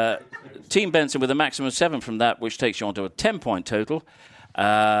have Team Benson with a maximum of 7 from that, which takes you on to a 10-point total.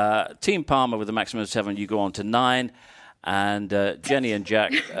 Team Palmer with a maximum of 7, you go on to 9. And Jenny and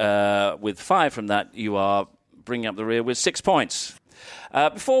Jack, with 5 from that, you are bringing up the rear with 6 points.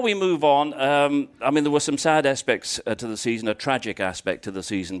 Before we move on, there were some sad aspects to the season, a tragic aspect to the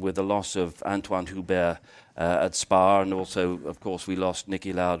season with the loss of Antoine Hubert at Spa, and also, of course, we lost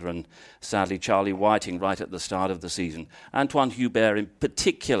Niki Lauda and, sadly, Charlie Whiting right at the start of the season. Antoine Hubert in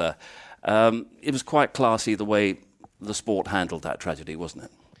particular, it was quite classy the way the sport handled that tragedy, wasn't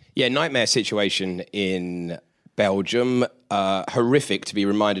it? Yeah, nightmare situation in Belgium. Horrific to be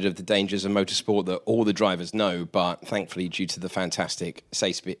reminded of the dangers of motorsport that all the drivers know, but thankfully, due to the fantastic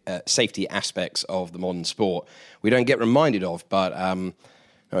safety aspects of the modern sport, we don't get reminded of. But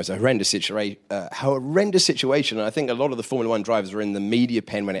it's a horrendous situation. And I think a lot of the Formula One drivers were in the media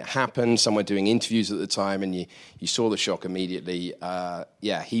pen when it happened. Some were doing interviews at the time, and you saw the shock immediately.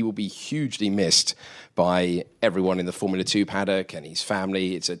 He will be hugely missed by everyone in the Formula 2 paddock and his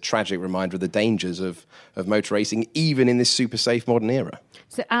family. It's a tragic reminder of the dangers of motor racing, even in this super safe modern era.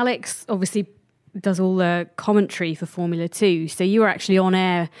 So Alex obviously does all the commentary for Formula 2. So you were actually on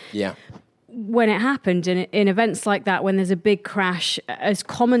air when it happened. And in events like that, when there's a big crash, as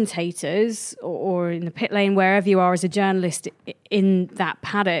commentators or in the pit lane, wherever you are as a journalist in that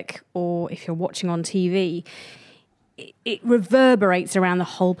paddock, or if you're watching on TV, it reverberates around the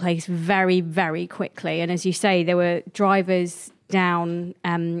whole place very, very quickly. And as you say, there were drivers down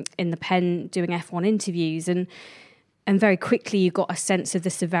in the pen doing F1 interviews, and very quickly you got a sense of the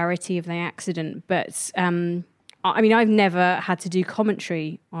severity of the accident. But I've never had to do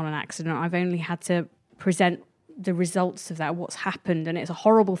commentary on an accident. I've only had to present the results of that, what's happened, and it's a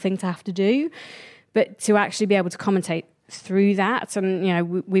horrible thing to have to do. But to actually be able to commentate through that,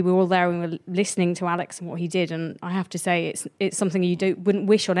 and we were all there and we were listening to Alex and what he did, and I have to say it's something you wouldn't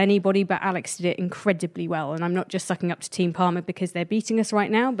wish on anybody, but Alex did it incredibly well. And I'm not just sucking up to Team Palmer because they're beating us right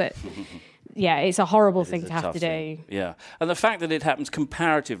now, but yeah, it's a horrible thing to have to do. Yeah, and the fact that it happens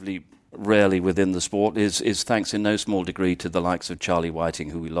comparatively rarely within the sport is thanks in no small degree to the likes of Charlie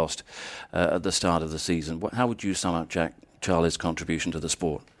Whiting, who we lost at the start of the season. How would you sum up, Jack, Charlie's contribution to the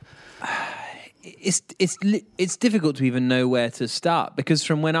sport? It's difficult to even know where to start, because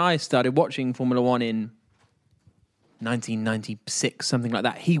from when I started watching Formula One in 1996, something like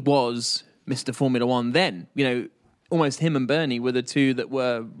that, he was Mr. Formula One then. Almost him and Bernie were the two that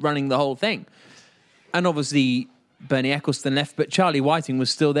were running the whole thing. And obviously Bernie Ecclestone left, but Charlie Whiting was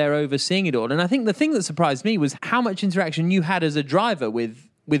still there overseeing it all. And I think the thing that surprised me was how much interaction you had as a driver with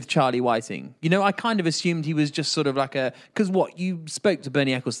Charlie Whiting. I kind of assumed he was just sort of like because you spoke to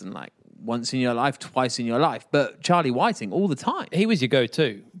Bernie Ecclestone like once in your life, twice in your life, but Charlie Whiting all the time. He was your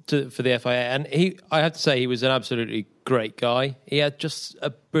go-to for the FIA, and I have to say he was an absolutely great guy. He had just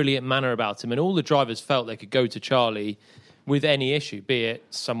a brilliant manner about him, and all the drivers felt they could go to Charlie with any issue, be it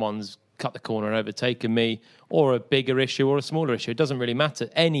someone's cut the corner and overtaken me, or a bigger issue or a smaller issue. It doesn't really matter.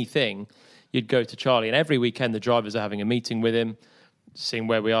 Anything, you'd go to Charlie, and every weekend the drivers are having a meeting with him, seeing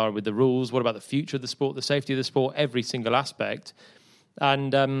where we are with the rules, what about the future of the sport, the safety of the sport, every single aspect.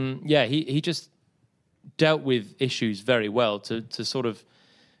 And he just dealt with issues very well to sort of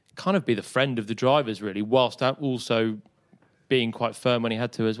kind of be the friend of the drivers, really, whilst also being quite firm when he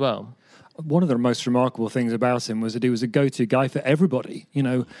had to as well. one of the most remarkable things about him was that he was a go-to guy for everybody. You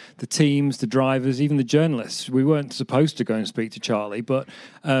know, the teams, the drivers, even the journalists. We weren't supposed to go and speak to Charlie, but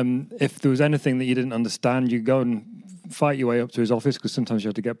if there was anything that you didn't understand, you go and fight your way up to his office, because sometimes you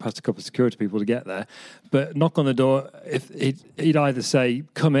have to get past a couple of security people to get there. But knock on the door, if he'd either say,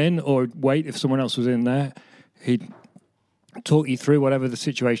 come in, or wait if someone else was in there. He'd talk you through whatever the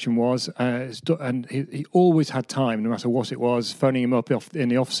situation was, and he always had time, no matter what it was, phoning him up in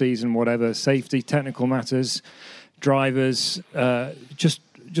the off-season, whatever, safety, technical matters, drivers, just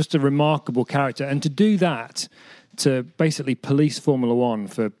a remarkable character. And to do that, to basically police Formula One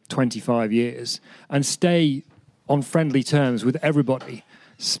for 25 years and stay on friendly terms with everybody,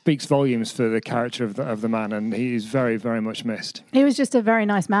 speaks volumes for the character of the man, and he is very, very much missed. He was just a very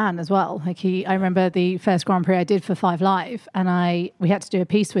nice man as well. Like I remember the first Grand Prix I did for 5 Live, and we had to do a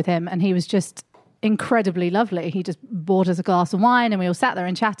piece with him, and he was just incredibly lovely. He just bought us a glass of wine, and we all sat there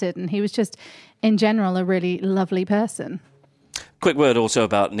and chatted, and he was just, in general, a really lovely person. Quick word also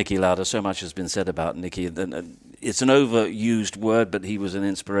about Niki Lauda. So much has been said about Niki. It's an overused word, but he was an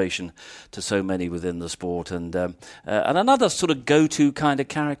inspiration to so many within the sport, and another sort of go-to kind of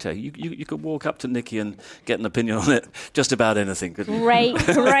character. You could walk up to Niki and get an opinion on it, just about anything. Great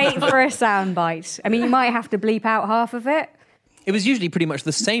for a soundbite. I mean, you might have to bleep out half of it. It was usually pretty much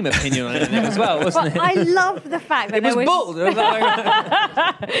the same opinion on it as well, wasn't it? I love the fact that it was bold.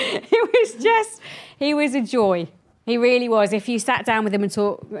 He was a joy. He really was. If you sat down with him and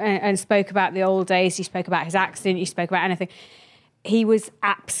talked and spoke about the old days, you spoke about his accident, you spoke about anything, he was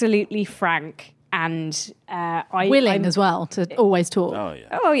absolutely frank and willing as well to always talk.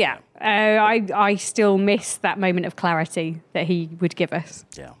 Oh yeah. I still miss that moment of clarity that he would give us.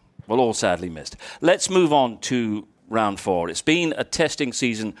 Yeah. Well, all sadly missed. Let's move on to round 4. It's been a testing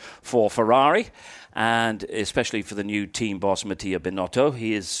season for Ferrari, and especially for the new team boss, Mattia Binotto.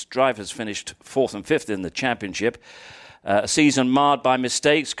 His drivers finished 4th and 5th in the championship. A season marred by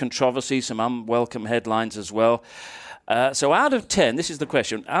mistakes, controversy, some unwelcome headlines as well. So out of 10, this is the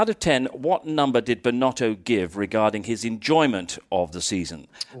question, out of 10, what number did Binotto give regarding his enjoyment of the season?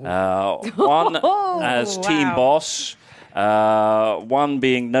 1 as team boss, 1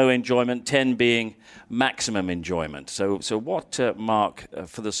 being no enjoyment, 10 being maximum enjoyment. So what mark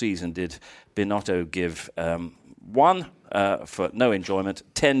for the season did Binotto give? 1 for no enjoyment,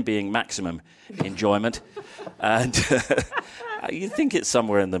 10 being maximum enjoyment, and you think it's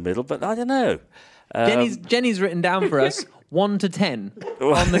somewhere in the middle, but I don't know. Jenny's written down for us 1 to 10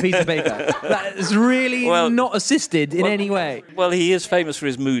 on the piece of paper. That is really not assisted in any way. Well, he is famous for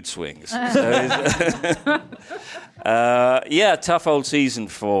his mood swings. Tough old season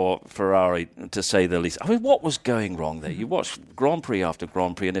for Ferrari, to say the least. I mean, what was going wrong there? You watched Grand Prix after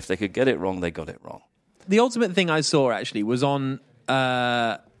Grand Prix, and if they could get it wrong, they got it wrong. The ultimate thing I saw, actually, was on,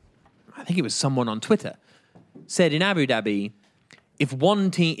 I think it was someone on Twitter, said in Abu Dhabi,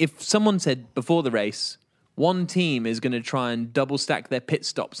 if someone said before the race, one team is going to try and double stack their pit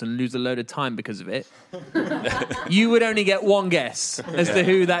stops and lose a load of time because of it, you would only get one guess as to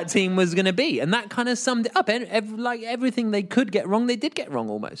who that team was going to be. And that kind of summed it up. Like everything they could get wrong, they did get wrong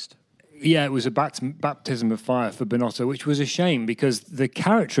almost. Yeah, it was a baptism of fire for Binotto, which was a shame because the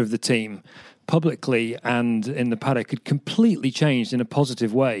character of the team publicly and in the paddock had completely changed in a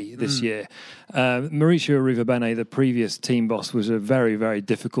positive way this year. Mauricio Arrivabene, the previous team boss, was a very, very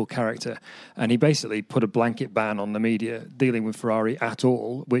difficult character, and he basically put a blanket ban on the media dealing with Ferrari at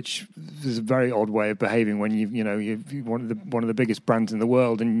all, which is a very odd way of behaving when you're one of the biggest brands in the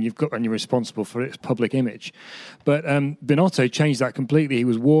world and you're responsible for its public image. But Binotto changed that completely. He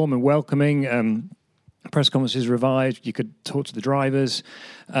was warm and welcoming. Press conferences revived. You could talk to the drivers,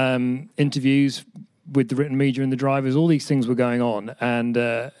 interviews with the written media and the drivers. All these things were going on, and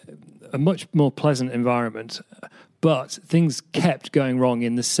a much more pleasant environment. But things kept going wrong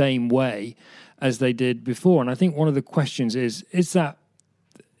in the same way as they did before. And I think one of the questions is that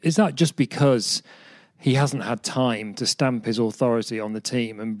just because he hasn't had time to stamp his authority on the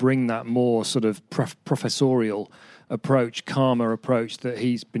team and bring that more sort of professorial approach, calmer approach that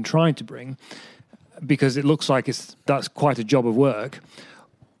he's been trying to bring? Because it looks like that's quite a job of work,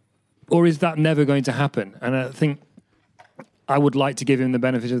 or is that never going to happen? And I think I would like to give him the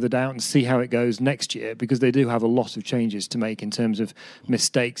benefit of the doubt and see how it goes next year, because they do have a lot of changes to make in terms of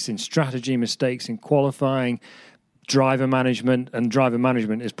mistakes in strategy, mistakes in qualifying, driver management, and driver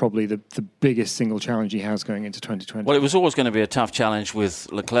management is probably the biggest single challenge he has going into 2020. Well, it was always going to be a tough challenge with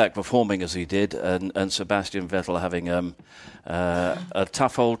Leclerc performing as he did and Sebastian Vettel having a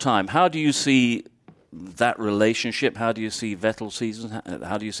tough old time. How do you see that relationship? How do you see Vettel's season?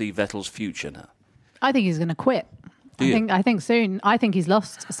 How do you see Vettel's future now? I think he's going to quit. I think soon. I think he's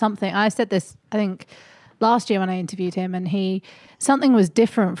lost something. I said this, I think, last year when I interviewed him, and something was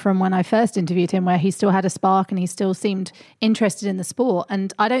different from when I first interviewed him, where he still had a spark and he still seemed interested in the sport.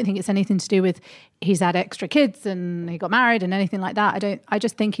 And I don't think it's anything to do with he's had extra kids and he got married and anything like that. I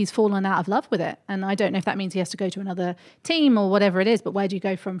just think he's fallen out of love with it. And I don't know if that means he has to go to another team or whatever it is, but where do you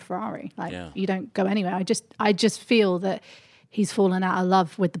go from Ferrari? You don't go anywhere. I just feel that he's fallen out of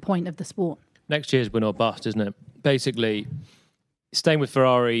love with the point of the sport. Next year's win or bust, isn't it? Basically, staying with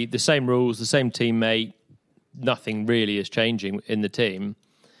Ferrari, the same rules, the same teammate, nothing really is changing in the team.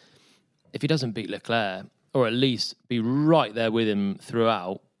 If he doesn't beat Leclerc, or at least be right there with him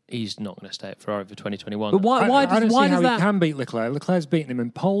throughout, he's not going to stay at Ferrari for 2021. But why I don't see how that? he can beat Leclerc. Leclerc's beaten him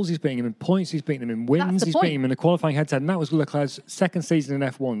in poles, he's beaten him in points, he's beaten him in wins, he's beaten him in the qualifying head-to-head, and that was Leclerc's second season in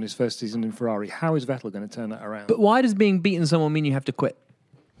F1, his first season in Ferrari. How is Vettel going to turn that around? But why does being beaten someone mean you have to quit?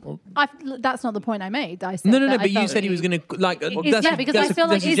 That's not the point I made. I said No. But you said he was going to because I feel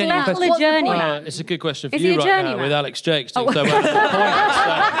like is Vettel a journeyman? It's a good question for Is he you a right now journeyman? with Alex Jakes. So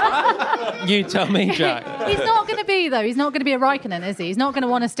you tell me, Jack. He's not going to be though. He's not going to be a Raikkonen, is he? He's not going to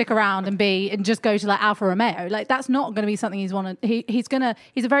want to stick around and just go to like Alfa Romeo. Like that's not going to be something he's want to. He's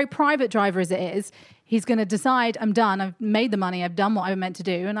a very private driver as it is. He's going to decide, I'm done. I've made the money. I've done what I meant to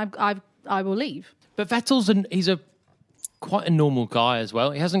do, and I will leave. But Vettel's he's quite a normal guy as well.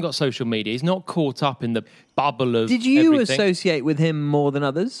 He hasn't got social media. He's not caught up in the bubble of Did you everything. associate with him more than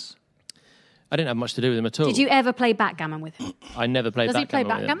others? I didn't have much to do with him at all. Did you ever play backgammon with him? I never played Does he play backgammon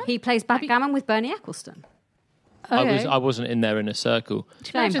with him. backgammon? He plays backgammon with Bernie Ecclestone. Okay. I wasn't in there in a circle.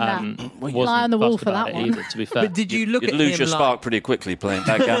 Imagine that. Wasn't Lie on the wall fussed for about that it one. either, to be fair. But did you look You'd at lose him your like... spark pretty quickly playing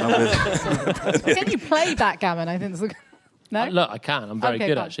backgammon with. Can you play backgammon? I think. No. Look, I can. I'm very Okay,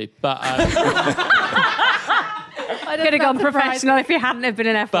 good fine. actually. But Could have gone professional if you hadn't have been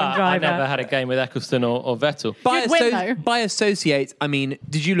an F1 I driver. never had a game with Ecclestone or Vettel. By associate, I mean,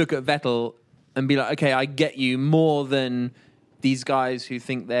 did you look at Vettel and be like, okay, I get you more than these guys who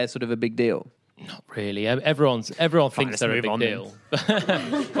think they're sort of a big deal? Not really. Everyone thinks they're a big deal.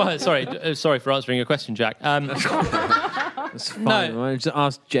 Well, sorry for answering your question, Jack. That's fine. No. I just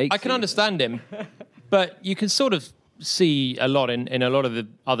asked Jake. I can understand him, but you can sort of see a lot in a lot of the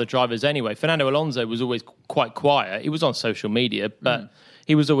other drivers anyway. Fernando Alonso was always quite quiet. He was on social media, but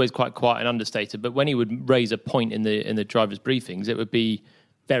he was always quite quiet and understated. But when he would raise a point in the drivers' briefings, it would be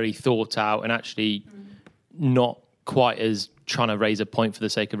very thought out and actually not quite as trying to raise a point for the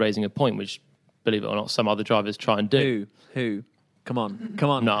sake of raising a point, which, believe it or not, some other drivers try and do. Who? Come on. No,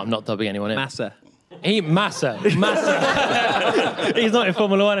 I'm not dubbing anyone in. Massa. Massa. He's not in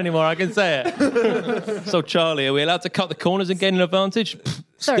Formula One anymore, I can say it. So, Charlie, are we allowed to cut the corners and gain an advantage?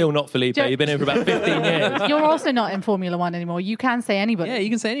 Still not, Felipe. You've been here for about 15 years. You're also not in Formula One anymore. You can say anybody. Yeah, you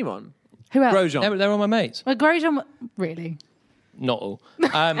can say anyone. Who else? Grosjean. They're all my mates. Well, Grosjean, really? Not all.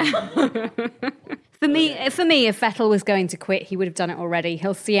 For me, if Vettel was going to quit, he would have done it already.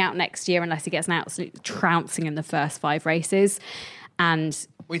 He'll see out next year unless he gets an absolute trouncing in the first 5 races. And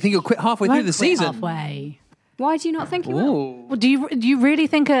We think he'll quit halfway through the season. Halfway. why do you not think he will? Well, do you really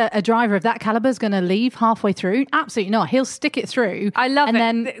think a driver of that caliber is going to leave halfway through? Absolutely not. He'll stick it through. I love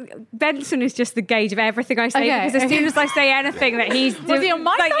and it. Then Benson is just the gauge of everything I say, Okay. because as soon as I say anything that he's doing, he on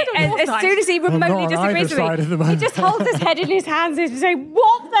my side or your as side? soon as he remotely not on disagrees either side at with the me, he moment. just holds his head in his hands and say,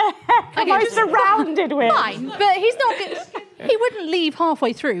 "What the heck am I surrounded with?" fine, but he's not. He wouldn't leave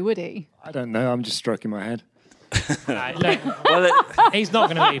halfway through, would he? I don't know. I'm just stroking my head. He's not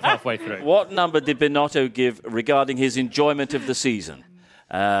going to leave halfway through. What number did Binotto give regarding his enjoyment of the season?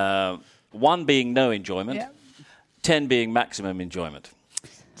 1 being no enjoyment, 10 being maximum enjoyment.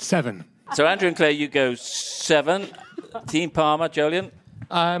 7. So Andrew and Claire, you go 7. Team Palmer, Jolyon?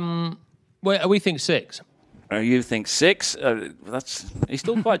 We think 6. You think 6. He's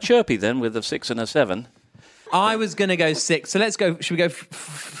still quite chirpy then with a 6 and a 7. I was going to go 6. So let's go. Should we go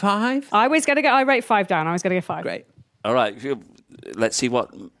 5? I wrote 5 down. I was going to go 5. Great. All right. Let's see what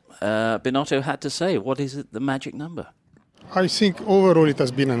Binotto had to say. What is the magic number? I think overall it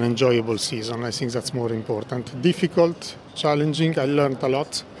has been an enjoyable season. I think that's more important. Difficult, challenging. I learned a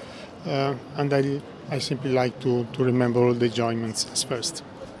lot. And I simply like to remember all the enjoyments as first.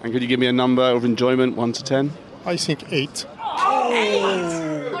 And could you give me a number of enjoyment, 1 to 10? I think 8.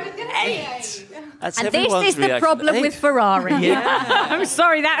 8! That's And this everyone's is the reaction. problem 8. with Ferrari. I'm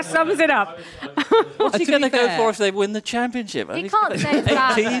sorry, that sums it up. What's he To going to be go fair- for if they win the championship? He can't say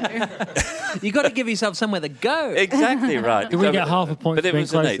that. You've got to give yourself somewhere to go. Exactly right. Did we get half a point But for it being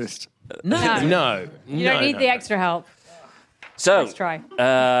was an 8. closest? No. You don't need the extra help. So, Let's try.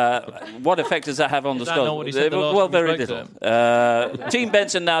 what effect does that have on the that score? not what he said the last Well, time we very spoke little. Team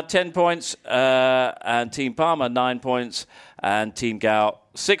Benson now 10 points, and Team Palmer 9 points, and Team Gow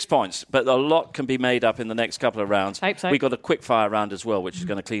 6 points. But a lot can be made up in the next couple of rounds. Hope so. We've got a quick fire round as well, which is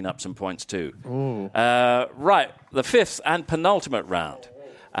going to clean up some points too. Right, the fifth and penultimate round.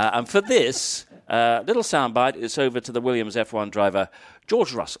 And for this little soundbite, it's over to the Williams F1 driver,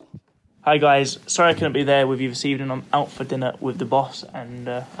 George Russell. Hi guys, sorry I couldn't be there with you this evening. I'm out for dinner with the boss and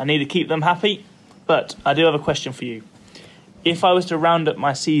I need to keep them happy, but I do have a question for you. If I was to round up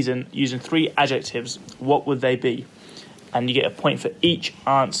my season using 3 adjectives, what would they be? And you get a point for each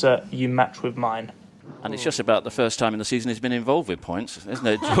answer you match with mine. And it's just about the first time in the season he's been involved with points, isn't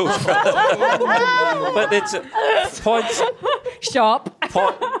it, George? But it's points. Sharp.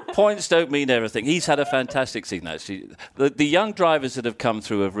 Points don't mean everything. He's had a fantastic season, actually. The young drivers that have come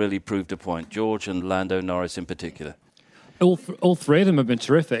through have really proved a point. George and Lando Norris in particular. All three of them have been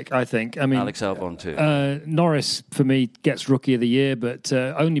terrific, I think. I mean, Alex Albon too. Norris, for me, gets Rookie of the Year, but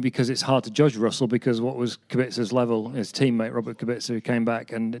only because it's hard to judge Russell, because what was Kubica's level, his teammate Robert Kubica, who came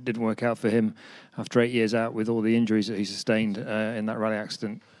back, and it didn't work out for him after 8 years out with all the injuries that he sustained in that rally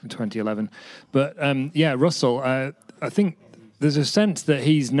accident in 2011. But, Russell, I think there's a sense that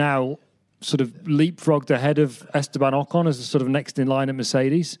he's now sort of leapfrogged ahead of Esteban Ocon as the sort of next in line at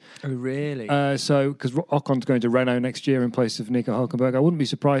Mercedes. Oh, really? So, because Ocon's going to Renault next year in place of Nico Hülkenberg, I wouldn't be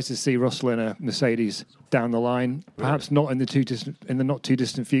surprised to see Russell in a Mercedes down the line, perhaps not in the not too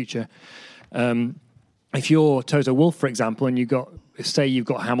distant future. If you're Toto Wolff, for example, and you've got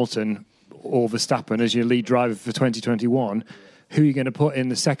Hamilton or Verstappen as your lead driver for 2021, who are you going to put in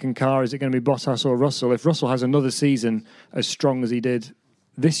the second car? Is it going to be Bottas or Russell? If Russell has another season as strong as he did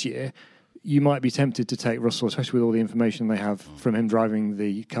this year, you might be tempted to take Russell, especially with all the information they have from him driving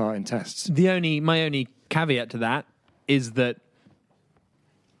the car in tests. My only caveat to that is that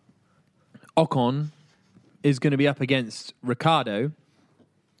Ocon is going to be up against Ricciardo.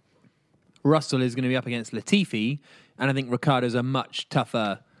 Russell is going to be up against Latifi, and I think Ricciardo's a much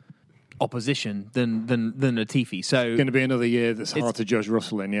tougher opposition than Latifi. So it's going to be another year that's hard to judge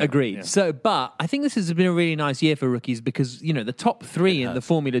Russell in. Yeah, agreed. Yeah. So, but I think this has been a really nice year for rookies because the top 3 in the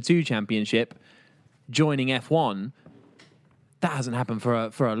Formula 2 Championship joining F1. That hasn't happened for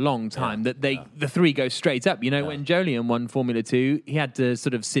a long time. That the 3 go straight up. When Jolyon won Formula 2, he had to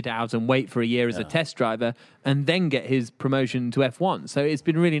sort of sit out and wait for a year as a test driver and then get his promotion to F1. So it's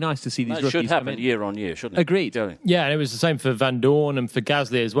been really nice to see these rookies should happen come in. year on year, shouldn't it? Agreed. Jolyon. Yeah, and it was the same for Van Dorn and for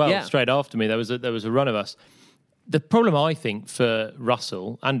Gasly as well. Yeah. Straight after me, there was a run of us. The problem, I think, for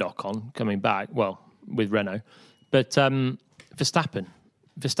Russell and Ocon coming back, well, with Renault, but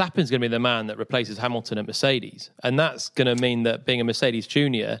Verstappen's going to be the man that replaces Hamilton at Mercedes, and that's going to mean that being a Mercedes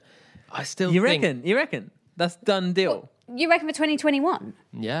junior, I still You think... reckon? That's done deal. You reckon for 2021?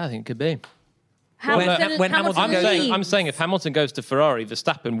 Yeah, I think it could be. Hamilton, when Hamilton goes- I'm saying if Hamilton goes to Ferrari,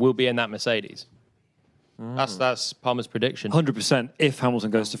 Verstappen will be in that Mercedes. That's Palmer's prediction. 100%. If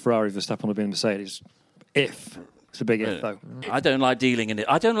Hamilton goes to Ferrari, Verstappen will be in Mercedes. If. It's a big if, though. I don't like dealing in it.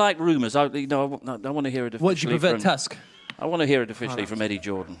 I don't like rumours. I want to hear it officially. What do you prefer, Tusk? I want to hear it officially from Eddie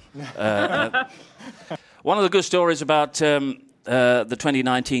Jordan. One of the good stories about the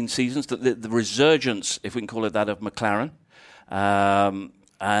 2019 seasons, the resurgence, if we can call it that, of McLaren.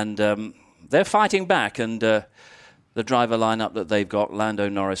 And they're fighting back, and the driver lineup that they've got, Lando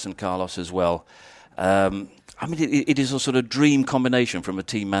Norris and Carlos as well. It is a sort of dream combination from a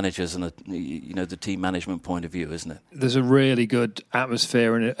team manager's and the team management point of view, isn't it? There's a really good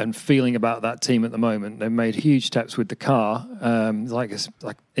atmosphere and feeling about that team at the moment. They've made huge steps with the car. Like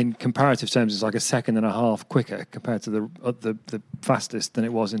in comparative terms, it's like a second and a half quicker compared to the fastest than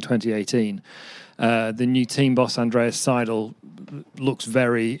it was in 2018. The new team boss Andreas Seidel looks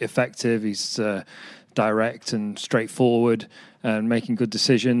very effective. He's direct and straightforward and making good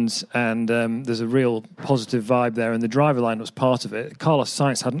decisions, and there's a real positive vibe there, and the driver line was part of it. Carlos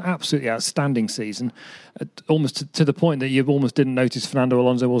Sainz had an absolutely outstanding season, almost to the point that you almost didn't notice Fernando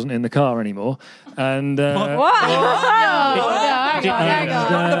Alonso wasn't in the car anymore. And what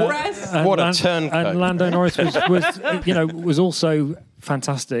a turncoat. And Lando Norris was also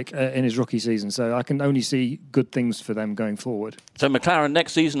fantastic in his rookie season, so I can only see good things for them going forward. So McLaren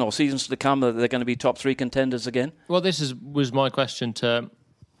next season or seasons to come, they're going to be top 3 contenders again? Well, this was my question to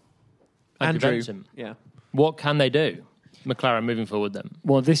Andrew Benson. Yeah. What can they do, McLaren, moving forward then?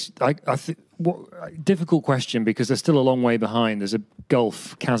 Well, difficult question, because they're still a long way behind. There's a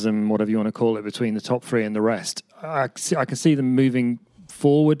gulf, chasm, whatever you want to call it, between the top 3 and the rest. I can see them moving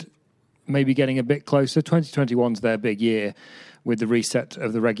forward, maybe getting a bit closer. 2021's their big year. with the reset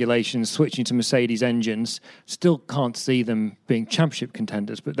of the regulations, switching to Mercedes engines. Still can't see them being championship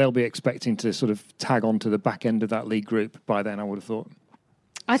contenders, but they'll be expecting to sort of tag on to the back end of that league group by then, I would have thought.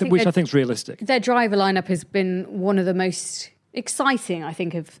 Which I think is realistic. Their driver lineup has been one of the most exciting, I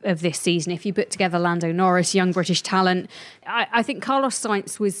think, of this season. If you put together Lando Norris, young British talent, I think Carlos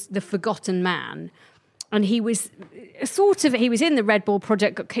Sainz was the forgotten man. And he was in the Red Bull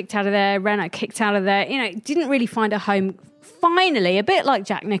project, got kicked out of there, Renault kicked out of there, didn't really find a home. Finally, a bit like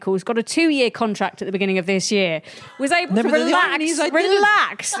Jack Nicholls, got a 2-year contract at the beginning of this year, was able to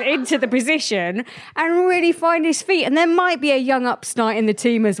relax into the position and really find his feet. And there might be a young upstart in the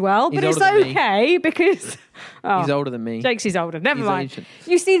team as well, but it's okay because... he's older than me. Jakes is older. Never mind. Ancient.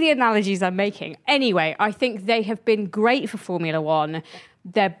 You see the analogies I'm making. Anyway, I think they have been great for Formula One.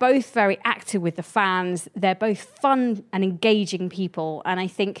 They're both very active with the fans. They're both fun and engaging people. And I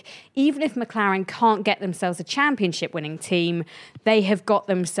think even if McLaren can't get themselves a championship-winning team, they have got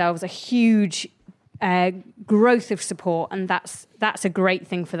themselves a huge growth of support, and that's a great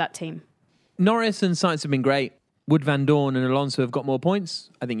thing for that team. Norris and Sainz have been great. Would Van Dorn and Alonso have got more points?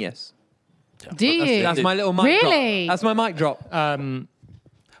 I think yes. Do you? That's my little mic drop. Really? That's my mic drop.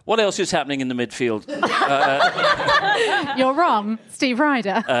 What else is happening in the midfield? You're wrong, Steve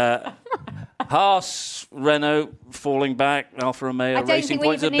Ryder. Haas, Renault falling back, Alfa Romeo, I don't Racing think we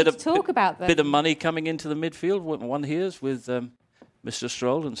Points. even need to talk about them. Bit of money coming into the midfield. One hears with Mr.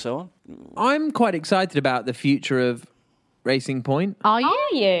 Stroll and so on. I'm quite excited about the future of Racing Point. Are you?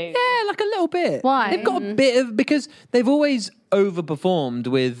 Yeah, like a little bit. Why? They've got a bit of... Because they've always overperformed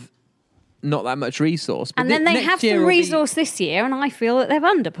with not that much resource. But and then they have some resource this year, and I feel that they've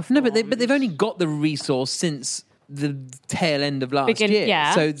underperformed. No, but they've only got the resource since the tail end of last year.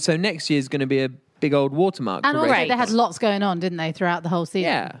 Yeah. So next year's going to be a big old watermark. And also they had lots going on, didn't they, throughout the whole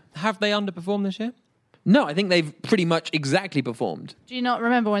season? Yeah. Have they underperformed this year? No, I think they've pretty much exactly performed. Do you not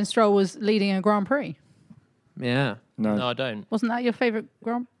remember when Stroll was leading a Grand Prix? Yeah. No, I don't. Wasn't that your favourite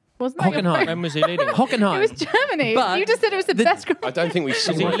Grand Prix? Wasn't that Hockenheim. When was he leading? Hockenheim. It was Germany. But you just said it was the best Grand Prix. I don't think we've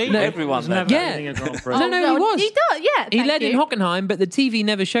seen everyone there. Yeah. a Grand Prix. No, he was. He does, yeah. He thank led you. in Hockenheim, but the TV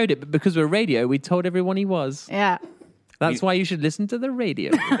never showed it. But because we're radio, we told everyone he was. Yeah. That's why you should listen to the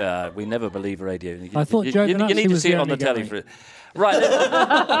radio. We never believe radio. I thought Joe you Ganassi need to was see the it on the only telly guy. for it.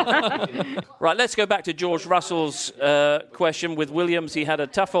 Right. Right, let's go back to George Russell's question. With Williams, he had a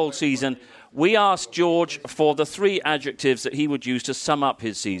tough old season. We asked George for the 3 adjectives that he would use to sum up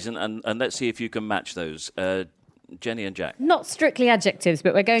his season, and let's see if you can match those. Jenny and Jack. Not strictly adjectives,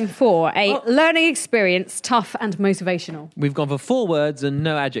 but we're going for a learning experience, tough and motivational. We've gone for 4 words and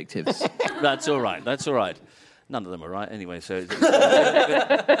no adjectives. That's all right. That's all right. None of them are right anyway, so...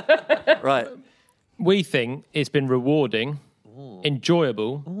 Right. We think it's been rewarding,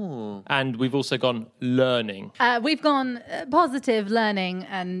 enjoyable, and we've also gone learning. We've gone positive, learning,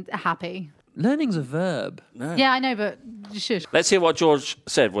 and happy. Learning's a verb. No. Yeah, I know, but shush. Let's hear what George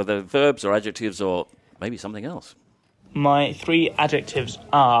said, whether verbs or adjectives or maybe something else. My 3 adjectives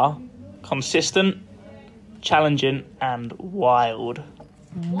are consistent, challenging, and wild.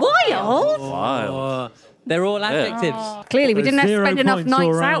 Wild? Wild. They're all adjectives. Clearly, we didn't Zero spend enough points all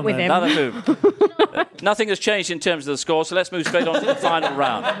nights round out with then. him. Another move. Nothing has changed in terms of the score, so let's move straight on to the final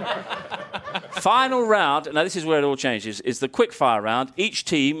round. Final round, now this is where it all changes, is the quick fire round. Each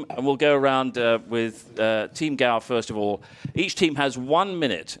team, and we'll go around with Team Gow first of all, each team has 1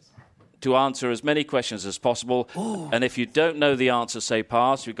 minute to answer as many questions as possible. Ooh. And if you don't know the answer, say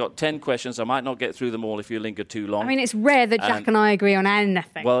pass. We've got 10 questions. I might not get through them all if you linger too long. I mean, it's rare that Jack and I agree on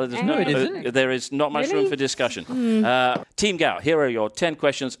anything. Well, there is not much room for discussion. Team Gow, here are your 10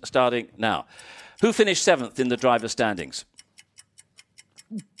 questions starting now. Who finished 7th in the driver's standings?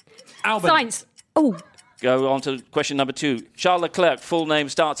 Albon. Science. Oh. Go on to question number 2. Charles Leclerc, full name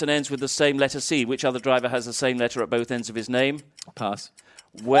starts and ends with the same letter C. Which other driver has the same letter at both ends of his name? Pass.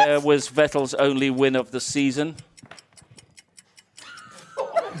 Where was Vettel's only win of the season?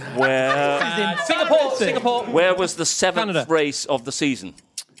 Where? Singapore. Where was the 7th race of the season?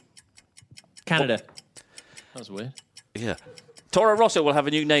 Canada. That was weird. Yeah. Toro Rosso will have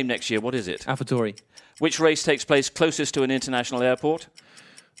a new name next year. What is it? AlphaTauri. Which race takes place closest to an international airport?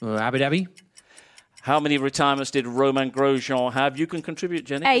 Abu Dhabi. How many retirements did Romain Grosjean have? You can contribute,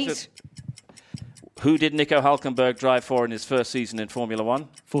 Jenny. 8. Who did Nico Hülkenberg drive for in his first season in Formula One?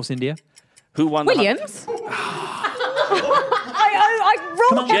 Force India. Who won? Williams. I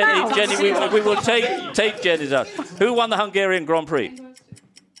rolled them out. Jenny, we will take Jenny's out. Who won the Hungarian Grand Prix?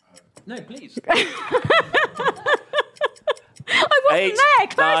 No, please. I wasn't there.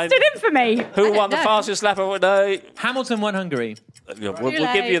 Claire stood in for me. Who won the fastest lap of... No. Hamilton won Hungary.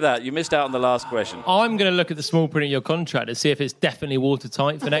 We'll give you that. You missed out on the last question. I'm going to look at the small print of your contract and see if it's definitely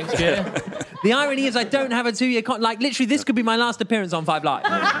watertight for next year. The irony is I don't have a 2-year contract. Like, literally, this could be my last appearance on 5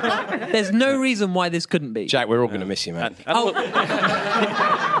 Live. There's no reason why this couldn't be. Jack, we're all going to miss you, man.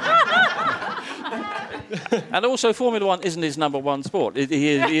 And also, Formula One isn't his number one sport.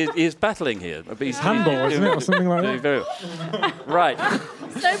 He is battling here. He's handball, isn't it, or something like that? Very, right.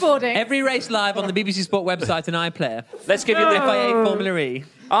 Snowboarding. Every race live on the BBC Sport website and iPlayer. Let's give you the FIA Formula E.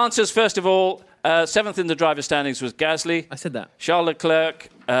 answers. First of all, seventh in the driver standings was Gasly. I said that. Charles Leclerc,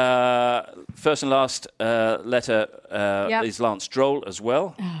 first and last letter is Lance Stroll as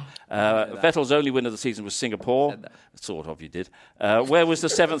well. Vettel's only win of the season was Singapore. Sort of, you did. Where was the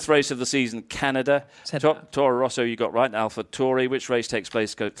seventh race of the season? Canada. Toro Rosso, you got right. Alpha Tauri. Which race takes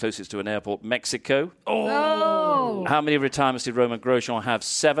place closest to an airport? Mexico. Oh. How many retirements did Romain Grosjean have?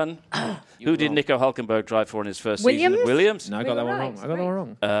 7. Who did Nico Hulkenberg drive for in his first season? Williams. No, I got that one wrong. I got that one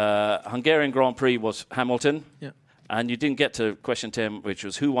wrong. Hungarian Grand Prix was Hamilton. Yeah. And you didn't get to question 10, which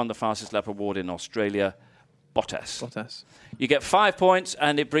was who won the fastest lap award in Australia? Bottas. You get 5 points,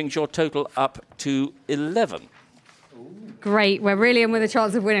 and it brings your total up to 11. Great. We're really in with a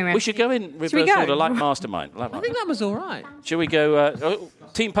chance of winning it. We should go in reverse we go? order, like Mastermind. I think that was all right. Shall we go?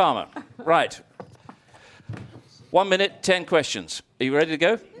 Team Palmer. Right. 1 minute, 10 questions. Are you ready to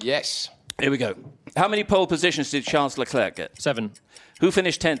go? Yes. Here we go. How many pole positions did Charles Leclerc get? 7. Who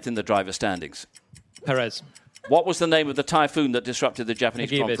finished 10th in the driver standings? Perez. What was the name of the typhoon that disrupted the Japanese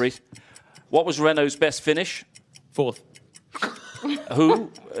Grand Prix? What was Renault's best finish? 4th.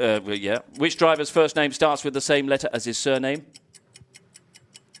 Who? Which driver's first name starts with the same letter as his surname?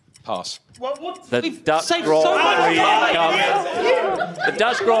 Pass. The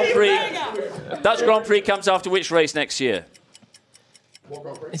Dutch Grand Prix comes after which race next year?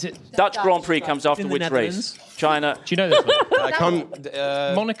 Is it Dutch Grand Prix comes after which race? China. Do you know this one?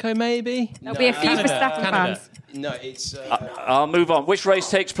 I Monaco, maybe? There'll be a few Verstappen fans. No, it's... I'll move on. Which race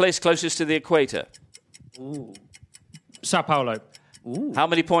takes place closest to the equator? Sao Paulo. How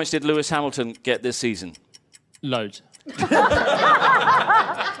many points did Lewis Hamilton get this season? Loads. He's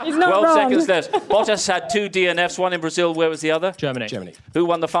not 12 wrong. seconds left. Bottas had 2 DNFs, one in Brazil. Where was the other? Germany. Who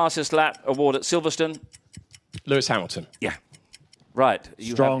won the fastest lap award at Silverstone? Lewis Hamilton. Yeah. Right.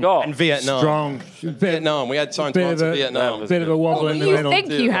 You Strong. have got... And Vietnam. Strong. Vietnam. We had time to answer Vietnam. Bit of a wobble in the You middle.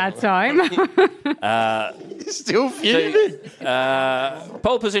 think you had time? Still fuming.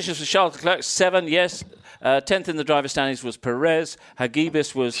 Pole positions for Charles Leclerc, 7, yes. 10th in the driver standings was Perez.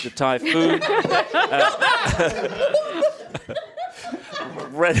 Hagibis was the typhoon.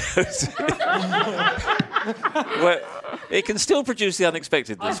 Renault. Well, it can still produce the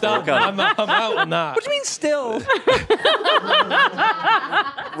unexpected. This sport, can't it? I'm out on that. What do you mean still?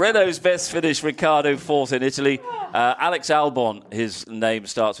 Renault's best finish, Ricciardo, 4th in Italy. Alex Albon, his name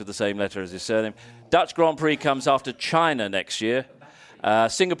starts with the same letter as his surname. Dutch Grand Prix comes after China next year.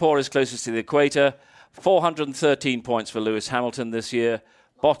 Singapore is closest to the equator. 413 points for Lewis Hamilton this year.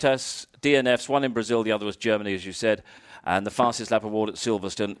 Bottas, DNFs, one in Brazil, the other was Germany, as you said. And the fastest lap award at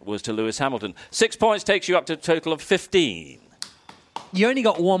Silverstone was to Lewis Hamilton. 6 points takes you up to a total of 15. You only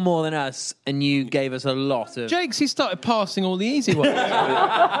got one more than us, and you gave us a lot of... Jakes, he started passing all the easy ones.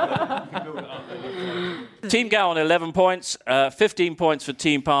 Team Gowan, 11 points. 15 points for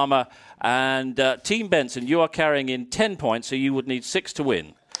Team Palmer. And Team Benson, you are carrying in 10 points, so you would need 6 to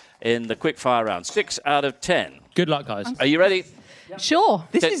win in the quick-fire round. 6 out of 10. Good luck, guys. Are you ready? Sure.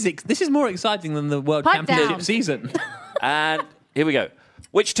 This is more exciting than the World Pipe Championship down. season. And here we go.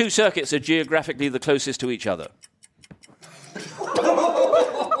 Which 2 circuits are geographically the closest to each other?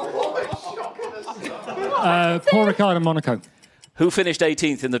 Paul Ricard and Monaco. Who finished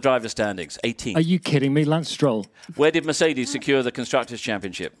 18th in the driver standings? 18th. Are you kidding me? Lance Stroll. Where did Mercedes secure the Constructors'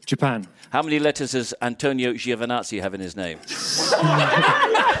 Championship? Japan. How many letters does Antonio Giovinazzi have in his name?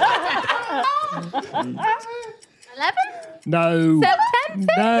 11? No. 10?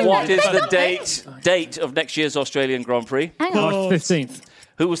 No. What is the date of next year's Australian Grand Prix? Hang on. March 15th.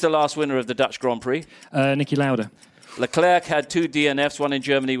 Who was the last winner of the Dutch Grand Prix? Niki Lauda. Leclerc had 2 DNFs, one in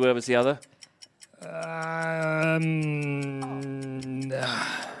Germany. Where was the other?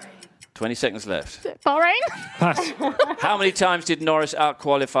 20 seconds left. Boring. Pass. How many times did Norris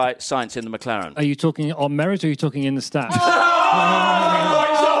out-qualify Sainz in the McLaren? Are you talking on merit or are you talking in the stats?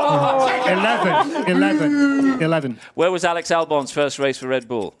 11. Where was Alex Albon's first race for Red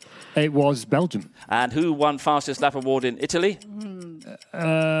Bull? It was Belgium. And who won fastest lap award in Italy?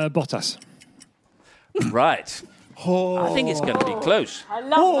 Bottas. Right. I think it's going to be close. I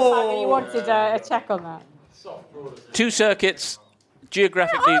love the fact that you wanted a check on that. 2 circuits,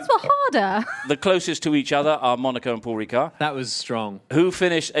 Geographically, Ours were harder. the closest to each other are Monaco and Paul Ricard. That was strong. Who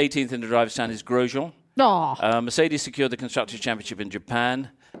finished 18th in the driver's stand is Grosjean. Oh. Mercedes secured the Constructors' Championship in Japan.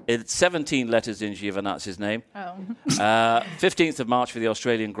 It's 17 letters in Giovinazzi's name. 15th of March for the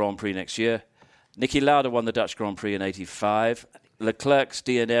Australian Grand Prix next year. Niki Lauda won the Dutch Grand Prix in 85. Leclerc's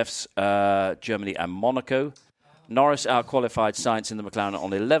DNFs, Germany and Monaco. Norris outqualified Sainz in the McLaren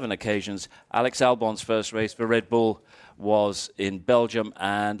on 11 occasions. Alex Albon's first race for Red Bull was in Belgium,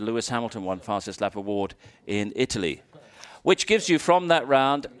 and Lewis Hamilton won Fastest Lap Award in Italy. Which gives you, from that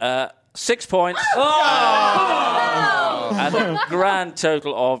round, 6 points and a grand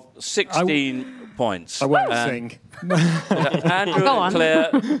total of 16 points. I won't sing. Andrew and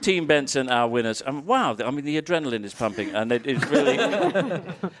Claire, Team Benson, our winners. And wow, I mean, the adrenaline is pumping, and it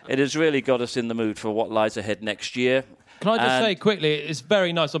has really got us in the mood for what lies ahead next year. Can I just say quickly, it's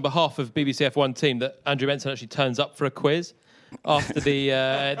very nice on behalf of BBC F1 team that Andrew Benson actually turns up for a quiz after the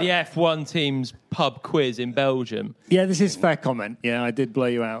F1 team's pub quiz in Belgium. Yeah, this is fair comment. Yeah, I did blow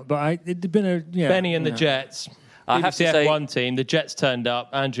you out, but it'd been a Benny and the Jets. I have to BBC say, F1 team, the Jets turned up.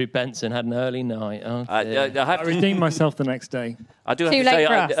 Andrew Benson had an early night. I redeemed myself the next day. I do have to say,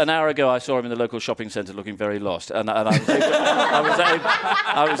 an hour ago I saw him in the local shopping centre looking very lost, and I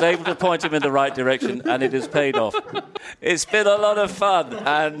was able to point him in the right direction, and it has paid off. It's been a lot of fun,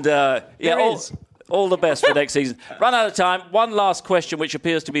 and all the best for next season. Run out of time. One last question, which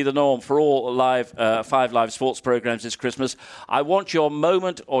appears to be the norm for all five live sports programmes this Christmas. I want your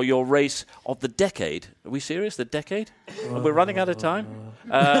moment or your race of the decade. Are we serious? The decade? We're running out of time?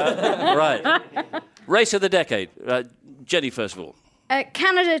 Right. Race of the decade. Jenny, first of all.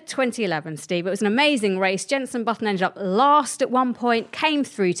 Canada 2011, Steve. It was an amazing race. Jenson Button ended up last at one point, came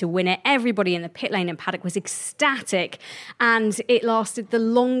through to win it. Everybody in the pit lane and paddock was ecstatic, and it lasted the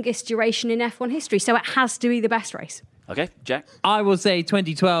longest duration in F1 history, so it has to be the best race. Okay, Jack? I will say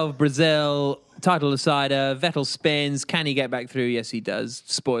 2012 Brazil, title decider, Vettel spins. Can he get back through? Yes, he does.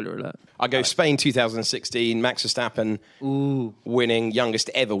 Spoiler alert. I go Spain 2016, Max Verstappen winning, youngest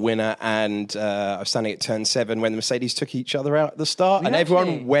ever winner, and I was standing at turn 7 when the Mercedes took each other out at the start, and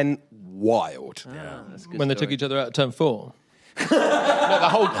everyone went wild. When they took each other out at turn 4? No, the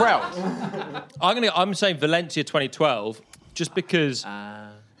whole crowd. I'm saying Valencia 2012, just because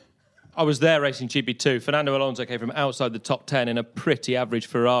I was there racing GP2. Fernando Alonso came from outside the top 10 in a pretty average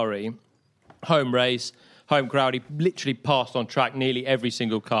Ferrari. Home race, home crowd. He literally passed on track nearly every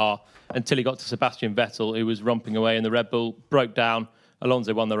single car until he got to Sebastian Vettel, who was romping away in the Red Bull, broke down.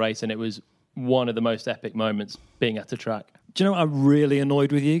 Alonso won the race, and it was one of the most epic moments being at the track. Do you know what I'm really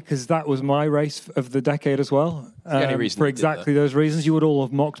annoyed with you? Because that was my race of the decade as well. The only reason for exactly those reasons. You would all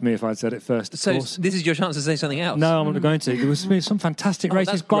have mocked me if I'd said it first. So this is your chance to say something else. No, I'm not going to. There was some fantastic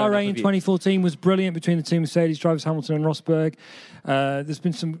races. Bahrain in 2014 was brilliant between the two Mercedes drivers, Hamilton and Rosberg. There's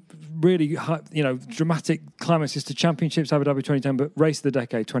been some really dramatic climaxes to championships, Abu Dhabi 2010, but race of the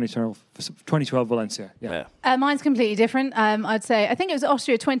decade, 2012 Valencia. Yeah. Mine's completely different. I'd say, I think it was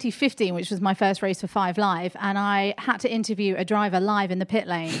Austria 2015, which was my first race for 5 Live, and I had to interview a driver live in the pit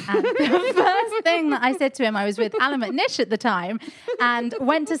lane. And the first thing that I said to him, I was with Alan McNish at the time, and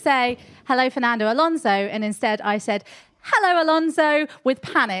went to say, hello, Fernando Alonso, and instead I said, hello, Alonso, with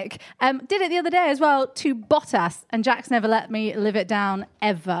panic. Did it the other day as well to Bottas, and Jack's never let me live it down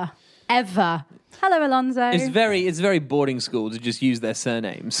ever. Hello, Alonso. It's very boarding school to just use their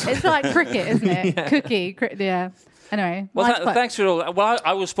surnames. It's like cricket, isn't it? Yeah. Cookie, yeah. Anyway. Well, thanks for it all. Well,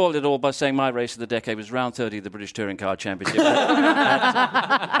 I will spoil it all by saying my race of the decade was round 30 of the British Touring Car Championship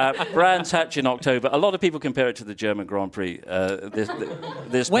at Brands Hatch in October. A lot of people compare it to the German Grand Prix